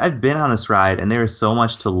 I've been on this ride, and there is so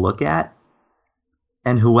much to look at.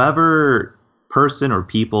 And whoever person or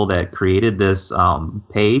people that created this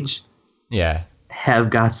page have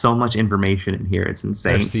got so much information in here. It's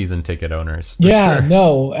insane. They're season ticket owners. Sure.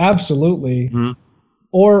 No, absolutely. Mm-hmm.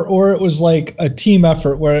 Or it was like a team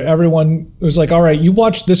effort where everyone was like, all right, you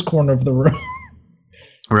watch this corner of the room.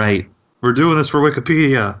 Right. We're doing this for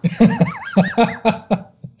Wikipedia.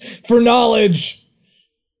 For knowledge.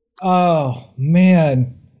 Oh,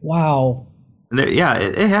 man. Wow.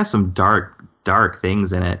 It has some dark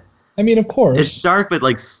things in it. I mean, of course. It's dark, but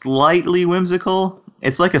like slightly whimsical.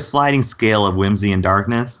 It's like a sliding scale of whimsy and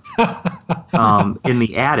darkness. In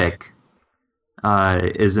the attic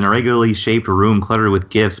is an irregularly shaped room cluttered with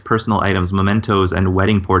gifts, personal items, mementos, and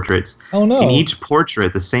wedding portraits. Oh, no. In each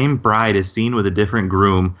portrait, the same bride is seen with a different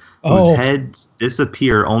groom whose heads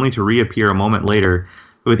disappear only to reappear a moment later.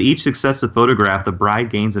 With each successive photograph, the bride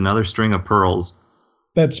gains another string of pearls.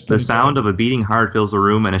 The sound of a beating heart fills the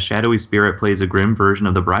room, and a shadowy spirit plays a grim version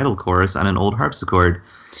of the bridal chorus on an old harpsichord.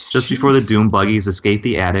 Just before the doom buggies escape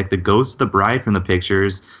the attic, the ghost of the bride from the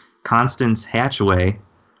pictures, Constance Hatchaway,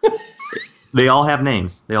 they all have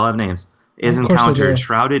names, is encountered,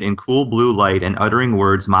 shrouded in cool blue light and uttering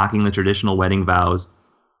words mocking the traditional wedding vows.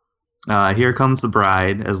 Here comes the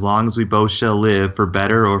bride, as long as we both shall live, for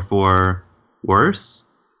better or for worse.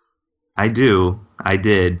 I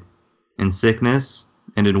did, in sickness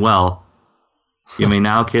and in wealth. You may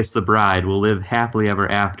now kiss the bride. We'll live happily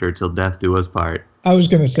ever after till death do us part. I was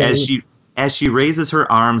going to say... As she raises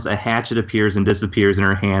her arms, a hatchet appears and disappears in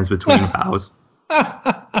her hands between vows.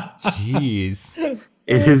 Jeez.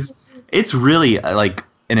 It's really like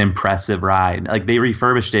an impressive ride. Like, they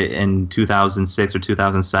refurbished it in 2006 or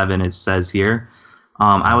 2007, it says here.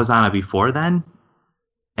 I was on it before then,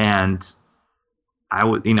 and I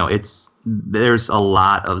would, there's a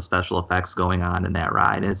lot of special effects going on in that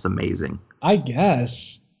ride, and it's amazing. I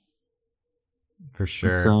guess. For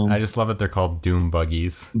sure. I just love that they're called doom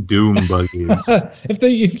buggies. Doom buggies. If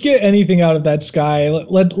you get anything out of that sky,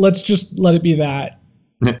 let's just let it be that.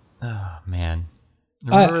 Oh man.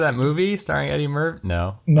 Remember that movie starring Eddie Murphy?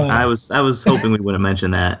 No. I was hoping we wouldn't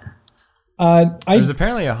mention that. There's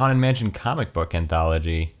apparently a Haunted Mansion comic book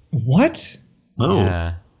anthology. What? Oh.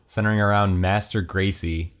 Yeah. Centering around Master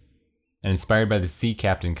Gracie and inspired by the Sea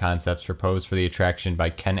Captain concepts proposed for the attraction by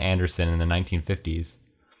Ken Anderson in the 1950s.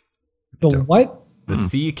 What? The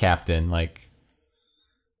Sea Captain, like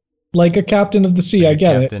a captain of the sea, I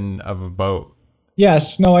get it. Captain of a boat.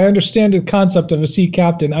 Yes, no, I understand the concept of a sea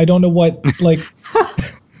captain. I don't know what,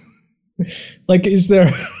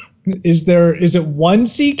 is it one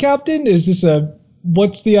sea captain? Is this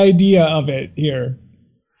what's the idea of it here?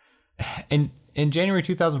 In January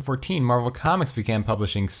 2014, Marvel Comics began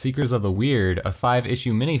publishing Seekers of the Weird, a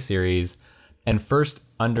 5-issue miniseries, and first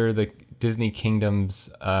under the Disney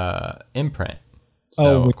Kingdom's imprint.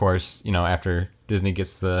 So, of course, after Disney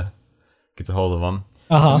gets a hold of them.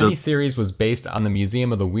 Uh-huh. The miniseries was based on the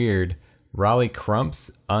Museum of the Weird, Raleigh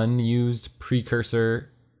Crump's unused precursor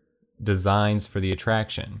designs for the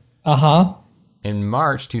attraction. Uh-huh. In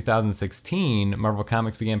March 2016, Marvel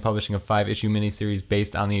Comics began publishing a 5-issue miniseries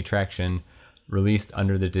based on the attraction, released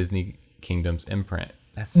under the Disney Kingdom's imprint.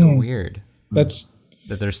 That's so weird. That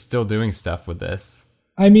they're still doing stuff with this.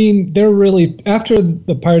 I mean, they're really, after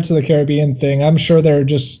the Pirates of the Caribbean thing, I'm sure they're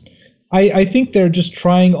just, I think they're just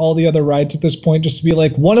trying all the other rides at this point just to be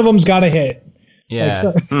like, one of them's got to hit.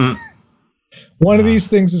 Yeah. One of these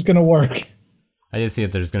things is going to work. I did see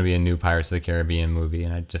that there's going to be a new Pirates of the Caribbean movie,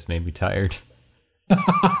 and it just made me tired.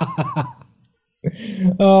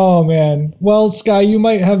 Oh, man. Well, Sky, you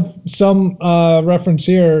might have some reference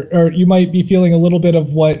here, or you might be feeling a little bit of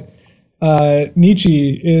what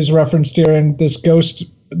Nietzsche is referenced here in this ghost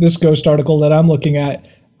article that I'm looking at.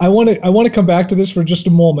 I want to come back to this for just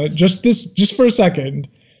a moment, just for a second,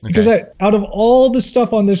 because out of all the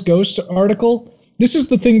stuff on this ghost article, this is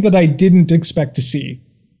the thing that I didn't expect to see.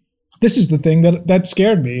 This is the thing that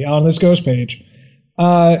scared me on this ghost page.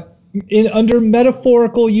 Under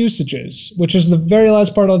metaphorical usages, which is the very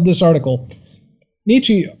last part of this article,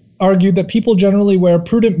 Nietzsche argued that people generally wear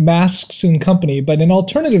prudent masks in company, but an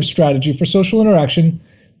alternative strategy for social interaction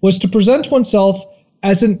was to present oneself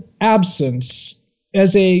as an absence,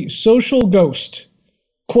 as a social ghost.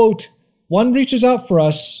 Quote, one reaches out for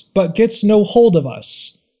us, but gets no hold of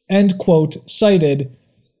us. End quote, cited,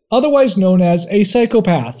 otherwise known as a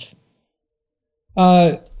psychopath.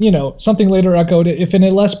 Something later echoed, if in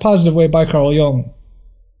a less positive way, by Carl Jung.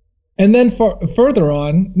 And then further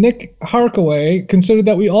on, Nick Harkaway considered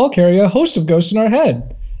that we all carry a host of ghosts in our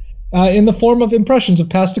head, in the form of impressions of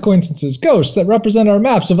past acquaintances, ghosts that represent our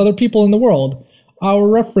maps of other people in the world, our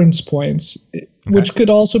reference points, which could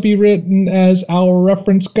also be written as our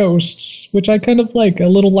reference ghosts, which I kind of like, a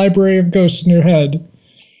little library of ghosts in your head.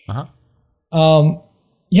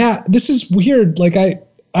 Yeah, this is weird. Like,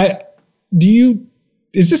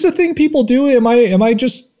 is this a thing people do? Am I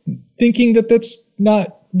just thinking that that's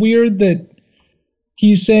not weird, that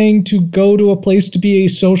he's saying to go to a place to be a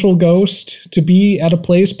social ghost, to be at a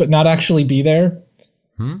place but not actually be there?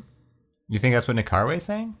 You think that's what Nick Harkaway is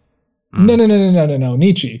saying? No,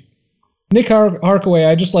 Nietzsche. Nick Harkaway,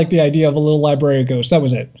 I just like the idea of a little library of ghosts. That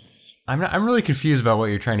was it. I'm really confused about what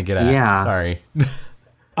you're trying to get at. Yeah. Sorry.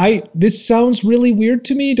 This sounds really weird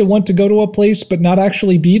to me, to want to go to a place but not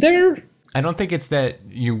actually be there. I don't think it's that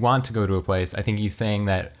you want to go to a place. I think he's saying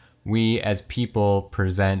that we as people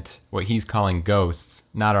present what he's calling ghosts,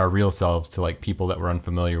 not our real selves, to like people that we're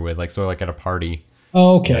unfamiliar with. Like, so like at a party.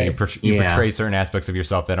 Okay. You portray certain aspects of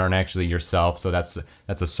yourself that aren't actually yourself. So that's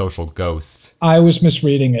a social ghost. I was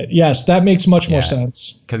misreading it. Yes, that makes much more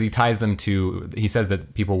sense. Because he ties them to, he says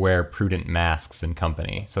that people wear prudent masks in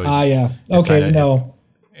company. So yeah. Okay,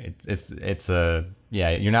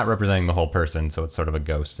 you're not representing the whole person, so it's sort of a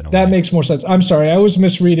ghost in a way. That makes more sense. I'm sorry, I was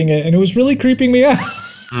misreading it, and it was really creeping me out.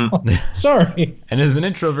 Sorry. And as an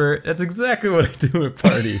introvert, that's exactly what I do at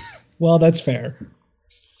parties. Well, that's fair.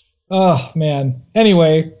 Oh, man.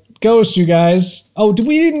 Anyway, ghost, you guys. Oh,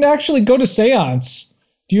 we didn't actually go to seance.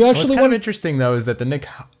 Do you actually What's kind of interesting, though, is that the Nick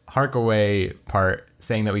Harkaway part,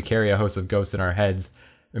 saying that we carry a host of ghosts in our heads,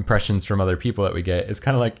 impressions from other people that we get, is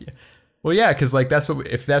kind of like, well, yeah, because like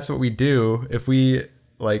if that's what we do, if we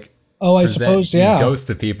like I suppose, yeah, these ghosts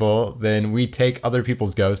to people, then we take other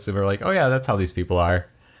people's ghosts and we're like, oh yeah, that's how these people are.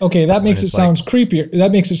 Okay, that makes it sound creepier.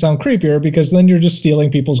 That makes it sound creepier because then you're just stealing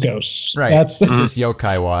people's ghosts. Right. It's just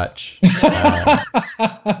yokai watch.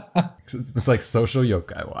 It's like social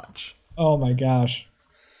yokai watch. Oh my gosh.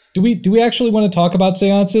 Do we actually want to talk about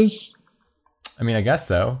seances? I mean, I guess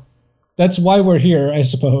so. That's why we're here, I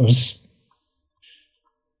suppose.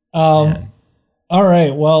 All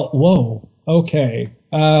right. Well, whoa. Okay.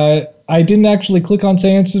 I didn't actually click on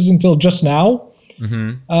seances until just now.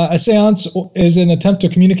 A seance is an attempt to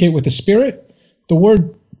communicate with the spirit. The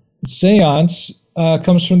word seance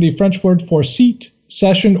comes from the French word for seat,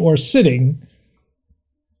 session, or sitting,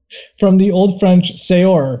 from the Old French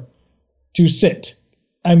seor, to sit.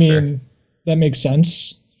 I mean, that makes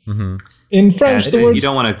sense. In French, the word... You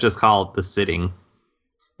don't want to just call it the sitting.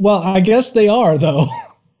 Well, I guess they are, though.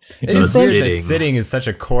 It is weird that sitting is such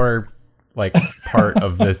a core like part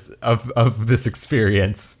of this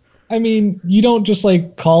experience. I mean, you don't just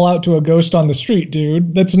like call out to a ghost on the street,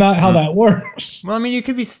 dude. That's not how that works. Well, I mean, you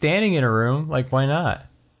could be standing in a room. Like, why not?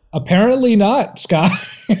 Apparently not, Scott.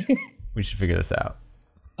 We should figure this out.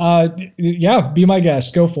 Yeah, be my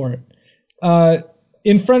guest. Go for it.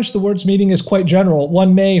 In French, the word's meaning is quite general.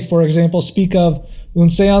 One may, for example, speak of une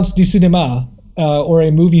séance de cinéma, or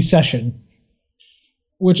a movie session,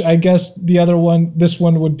 which I guess this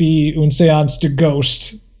one would be une séance de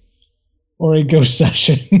ghost, or a ghost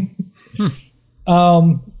session.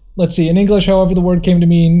 Let's see. In English, however, the word came to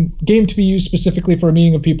be used specifically for a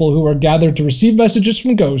meeting of people who are gathered to receive messages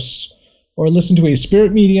from ghosts or listen to a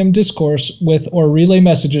spirit medium discourse with or relay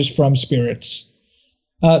messages from spirits.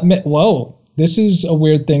 Whoa, this is a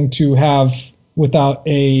weird thing to have without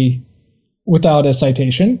a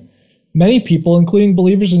citation. Many people, including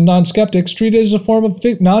believers and non-skeptics, treat it as a form of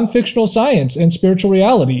non-fictional science and spiritual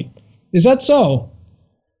reality. Is that so?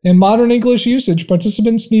 In modern English usage,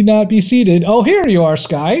 participants need not be seated. Oh, here you are,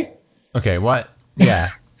 Sky. Okay, what? Yeah.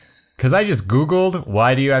 Because I just Googled,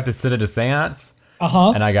 why do you have to sit at a seance?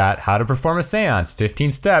 And I got how to perform a seance, 15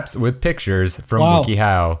 steps with pictures from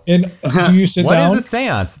WikiHow. And do you sit down? What is a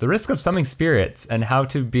seance? The risk of summoning spirits and how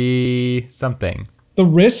to be something. The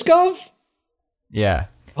risk of? Yeah.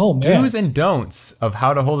 Oh, man. Do's and don'ts of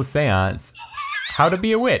how to hold a seance. How to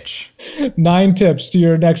be a witch. 9 tips to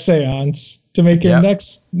your next seance. To make your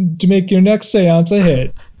next seance a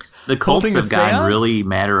hit. The cults have gotten really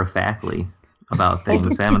matter-of-factly about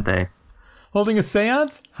things, haven't they? Holding a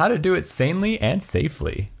seance? How to do it sanely and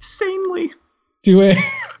safely. Sanely. Making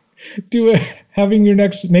your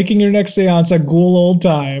next seance a ghoul old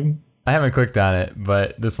time. I haven't clicked on it,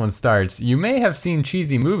 but this one starts. You may have seen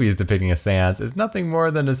cheesy movies depicting a seance. It's nothing more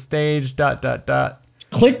than a stage ...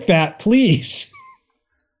 Click that, please.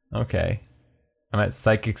 Okay. I'm at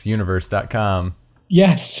psychicsuniverse.com.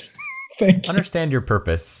 Yes. Thank you. Understand your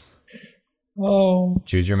purpose. Oh.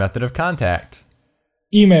 Choose your method of contact.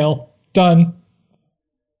 Email. Done.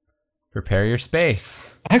 Prepare your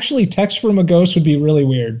space. Actually, text from a ghost would be really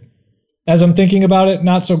weird. As I'm thinking about it,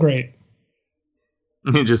 not so great.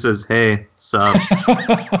 It just says, "Hey, sup?"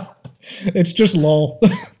 It's just lol.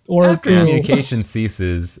 Or After ew. communication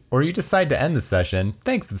ceases, or you decide to end the session,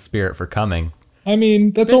 thanks the spirit for coming. I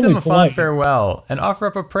mean, that's Bid only them a fond polite. farewell and offer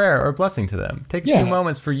up a prayer or blessing to them. Take a Yeah. few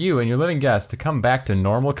moments for you and your living guest to come back to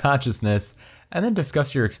normal consciousness and then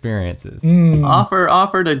discuss your experiences.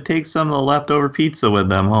 Offer to take some of the leftover pizza with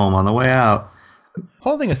them home on the way out.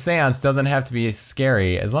 Holding a seance doesn't have to be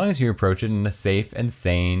scary as long as you approach it in a safe and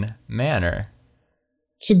sane manner.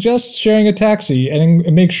 Suggest sharing a taxi and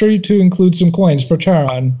make sure to include some coins for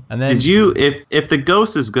Charon. And then Did you, if the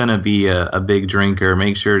ghost is gonna be a big drinker,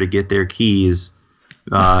 make sure to get their keys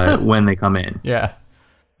when they come in. Yeah.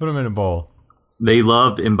 Put them in a bowl. They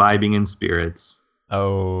love imbibing in spirits.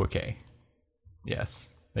 Oh, okay.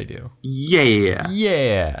 Yes, they do. Yeah.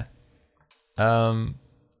 Yeah.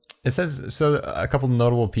 It says, so a couple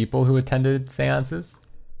notable people who attended seances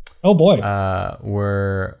Oh boy.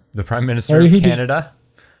 were the Prime Minister Sorry, of who did- Canada,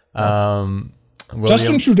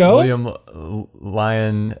 Justin Trudeau? William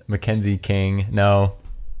Lyon Mackenzie King. No,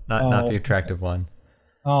 not Oh. the attractive one.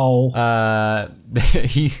 Oh.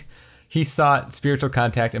 He sought spiritual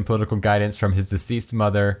contact and political guidance from his deceased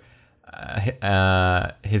mother,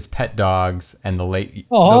 his pet dogs, and the late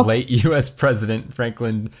U.S. President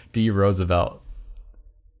Franklin D. Roosevelt.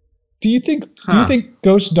 Do you think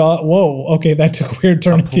ghost dog? Whoa. Okay, that took a weird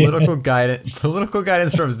turn. At the Political end.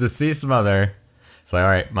 guidance from his deceased mother. It's like, all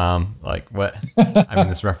right, Mom, like what? I'm in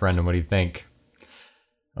this referendum. What do you think?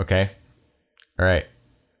 Okay. All right.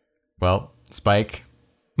 Well, Spike,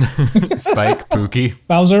 Pookie,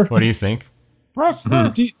 Bowser. what do you think?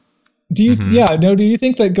 Do you? Yeah. No. Do you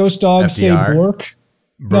think that ghost dogs say FDR? Bork?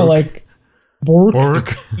 No, Bork. like Bork.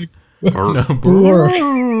 Bork. No, Bork.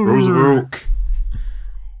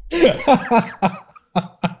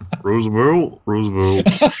 Roosevelt. Roosevelt.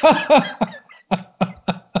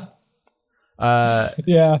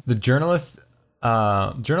 Yeah. The journalist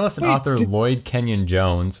and author Lloyd Kenyon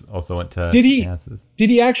Jones also went to Did he- seances. Did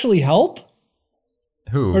he actually help,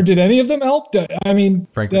 Who? or did any of them help? I mean,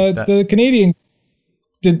 Frankly, the Canadian.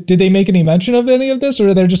 Did they make any mention of any of this,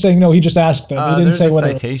 or they're just saying no? He just asked them. They didn't there's say a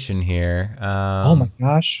whether. citation here. Oh my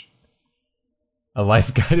gosh. A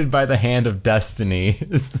Life Guided by the Hand of Destiny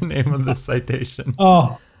is the name of the citation.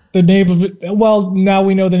 Oh, the name of it. Well, now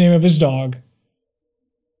we know the name of his dog.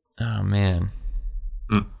 Oh man.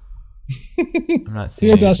 Mm. I'm not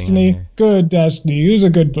seeing Dear anything on Destiny, here. good Destiny. He was a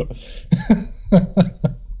good book.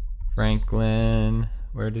 Franklin.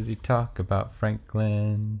 Where does he talk about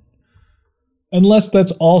Franklin? Unless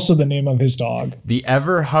that's also the name of his dog. The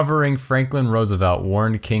ever-hovering Franklin Roosevelt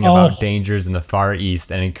warned King about Oh. dangers in the Far East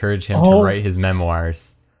and encouraged him Oh. to write his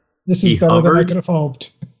memoirs. This is He better than I hovered? could have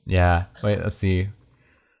hoped. Yeah. Wait, let's see.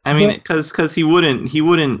 I mean, because he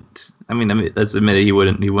wouldn't. I mean, let's admit it. He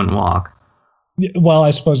wouldn't walk. Yeah, well,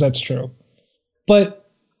 I suppose that's true. But,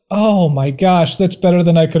 oh my gosh, that's better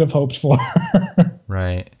than I could have hoped for.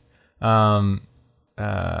 Right.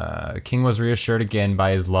 King was reassured again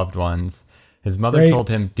by his loved ones. His mother Right. told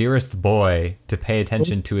him, "Dearest boy," to pay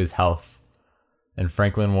attention to his health. And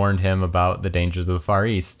Franklin warned him about the dangers of the Far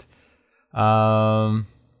East. I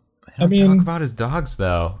mean- talk about his dogs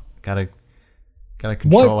though. Gotta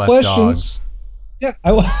control What F questions? dogs. Yeah.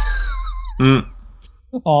 Mm.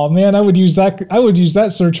 Oh man, I would use that. I would use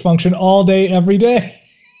that search function all day, every day.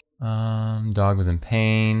 Dog was in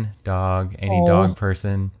pain. Dog, any Aw. dog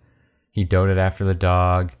person. He doted after the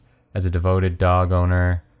dog as a devoted dog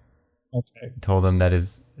owner. Okay. Told him that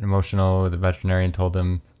his the veterinarian told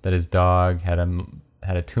him that his dog had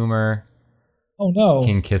a tumor. Oh no.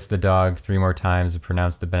 King kissed the dog 3 more times and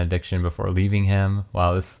pronounced a benediction before leaving him.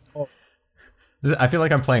 Wow, I feel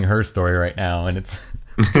like I'm playing her story right now, and it's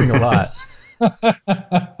doing a lot.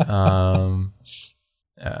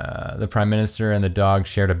 The Prime Minister and the dog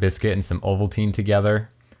shared a biscuit and some Ovaltine together.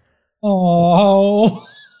 Oh.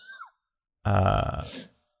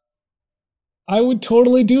 I would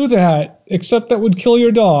totally do that, except that would kill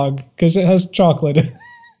your dog because it has chocolate.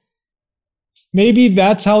 Maybe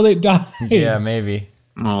that's how they died. Yeah, maybe.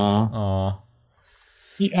 Aw. Aw.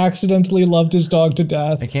 He accidentally loved his dog to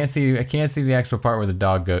death. I can't see the actual part where the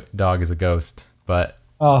dog is a ghost, but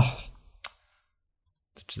Ah,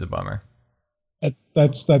 which is a bummer.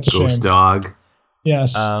 That's a Ghost shame. dog.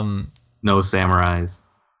 Yes. No samurais.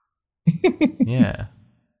 Yeah.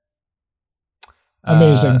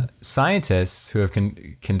 Amazing. Scientists who have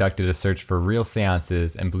conducted a search for real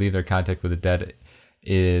seances and believe their contact with the dead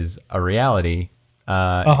is a reality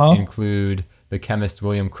include the chemist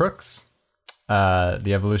William Crookes,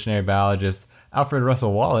 the evolutionary biologist Alfred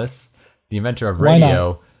Russel Wallace, the inventor of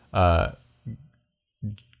radio,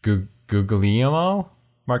 Guglielmo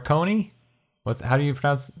Marconi. How do you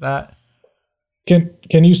pronounce that? Can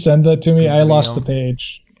you send that to me? I lost the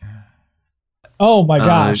page. Oh my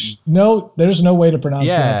gosh! No, there's no way to pronounce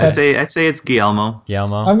that. I'd say it's Guglielmo.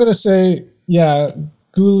 I'm gonna say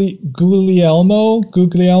Guglielmo.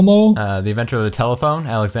 The inventor of the telephone,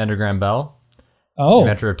 Alexander Graham Bell. Oh. The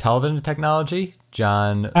inventor of television technology,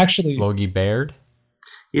 John Logie Baird.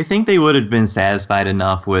 You think they would have been satisfied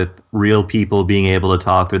enough with real people being able to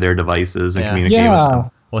talk through their devices and communicate with them?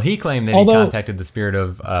 Well, he claimed that he contacted the spirit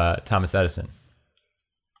of Thomas Edison.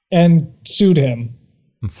 And sued him.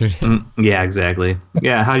 Yeah, exactly.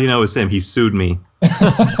 Yeah, how do you know it was him? He sued me.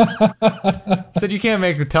 Said you can't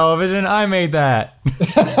make the television. I made that.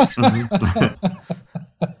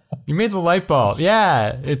 You made the light bulb.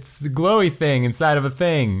 Yeah, it's a glowy thing inside of a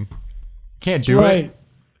thing. Can't do it.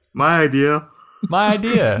 My idea. My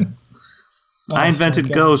idea. I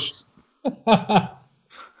invented ghosts.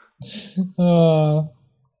 All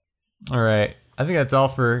right. I think that's all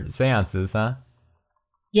for seances, huh?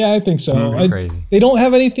 Yeah, I think so. Crazy. They don't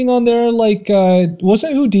have anything on there like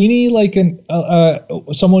wasn't Houdini like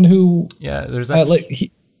someone who? Yeah, there's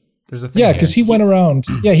there's a thing. Yeah, because he went around.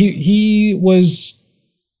 Yeah, he was.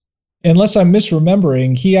 Unless I'm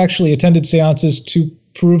misremembering, he actually attended seances to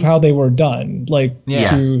prove how they were done, to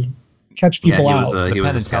catch people out. The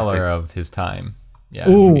Penn and Teller of his time. Yeah.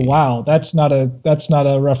 Ooh, wow, that's not a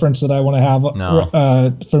reference that I want to have. No.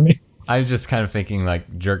 For me. I was just kind of thinking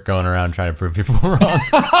like jerk going around trying to prove people wrong.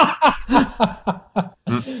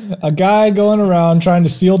 A guy going around trying to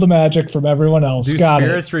steal the magic from everyone else. Do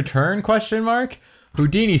spirits return? ?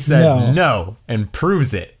 Houdini says no and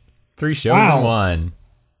proves it. 3 shows in 1.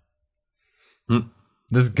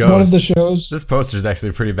 This ghost. One of the shows. This poster is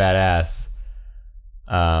actually pretty badass.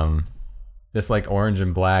 This like orange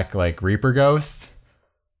and black like Reaper ghost.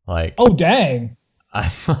 Like. Oh dang. I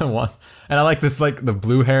want, and I like this like the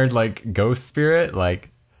blue haired like ghost spirit. Like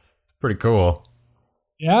it's pretty cool.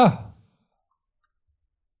 Yeah.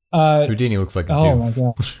 Houdini looks like a doof. Oh my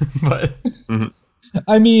god. But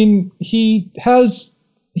I mean, he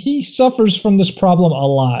suffers from this problem a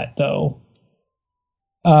lot though.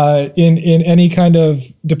 In any kind of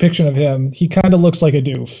depiction of him, he kind of looks like a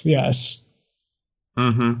doof. Yes.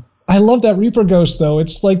 Mm-hmm. I love that Reaper ghost though.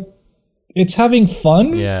 It's like it's having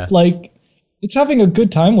fun. Yeah. Like it's having a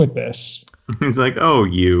good time with this. He's like, oh,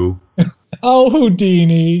 you. Oh,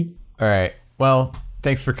 Houdini. All right. Well,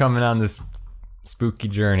 thanks for coming on this spooky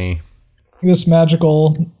journey. This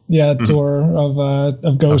magical, tour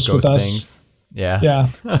of ghosts with us. Things. Yeah. Yeah.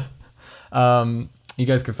 You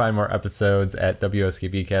guys can find more episodes at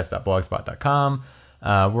wskbcast.blogspot.com.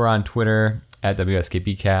 We're on Twitter at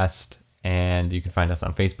wskbcast, and you can find us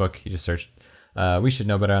on Facebook. You just search We Should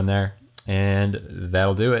Know Better on there, and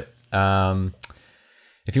that'll do it.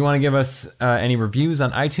 If you want to give us any reviews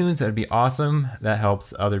on iTunes, that'd be awesome. That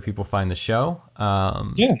helps other people find the show.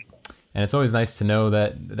 Yeah. And it's always nice to know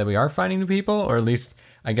that we are finding new people, or at least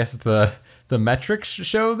I guess the metrics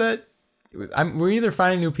show that we're either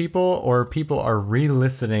finding new people or people are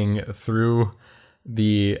re-listening through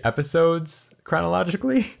the episodes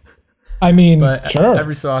chronologically. I mean, but sure.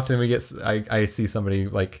 Every so often we get, I see somebody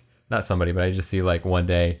like, not somebody, but I just see like one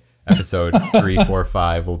day episode 3, 4,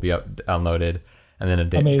 5 will be downloaded, and then a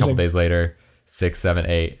couple days later 6, 7,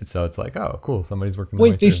 8, and so it's like, oh cool, somebody's working.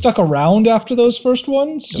 Wait, they stuck around after those first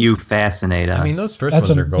ones? You fascinate us. I mean, those first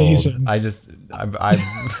ones are gold. I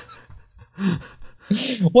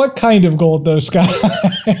What kind of gold though, Scott?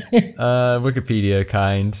 Wikipedia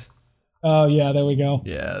kind. Oh yeah, there we go.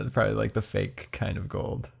 Yeah, probably like the fake kind of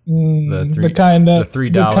gold. The kind that the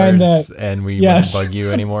 $3 and we wouldn't bug you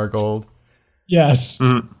anymore gold. Yes.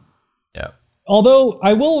 Mm. Yeah. Although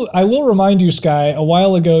I will remind you, Sky, a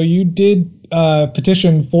while ago you did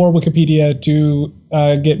petition for Wikipedia to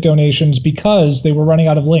get donations because they were running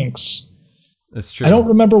out of links. That's true. I don't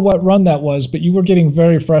remember what run that was, but you were getting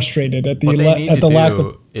very frustrated at the lack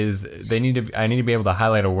of. I need to be able to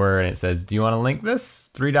highlight a word and it says, "Do you want to link this?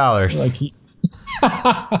 $3."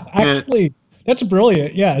 Actually, that's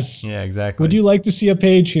brilliant. Yes. Yeah, exactly. Would you like to see a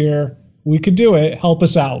page here? We could do it. Help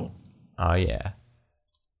us out. Oh yeah.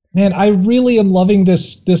 Man, I really am loving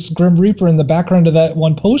this Grim Reaper in the background of that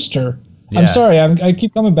one poster. I'm sorry. I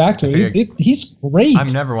keep coming back to it. He's great.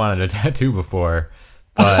 I've never wanted a tattoo before,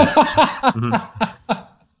 but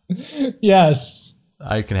yes,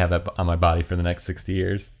 I can have that on my body for the next 60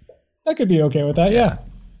 years. I could be okay with that. Yeah.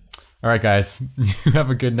 All right, guys. You have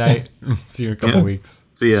a good night. See you in a couple weeks.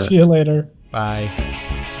 See ya. See you later. Bye.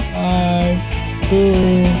 Bye.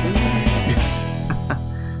 Boo.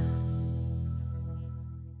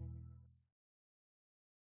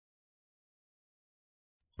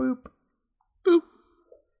 Boop. Boop.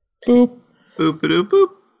 Boop. Boop. Boop. Boop.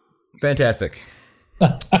 Fantastic.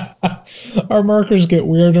 Our markers get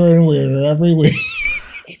weirder and weirder every week.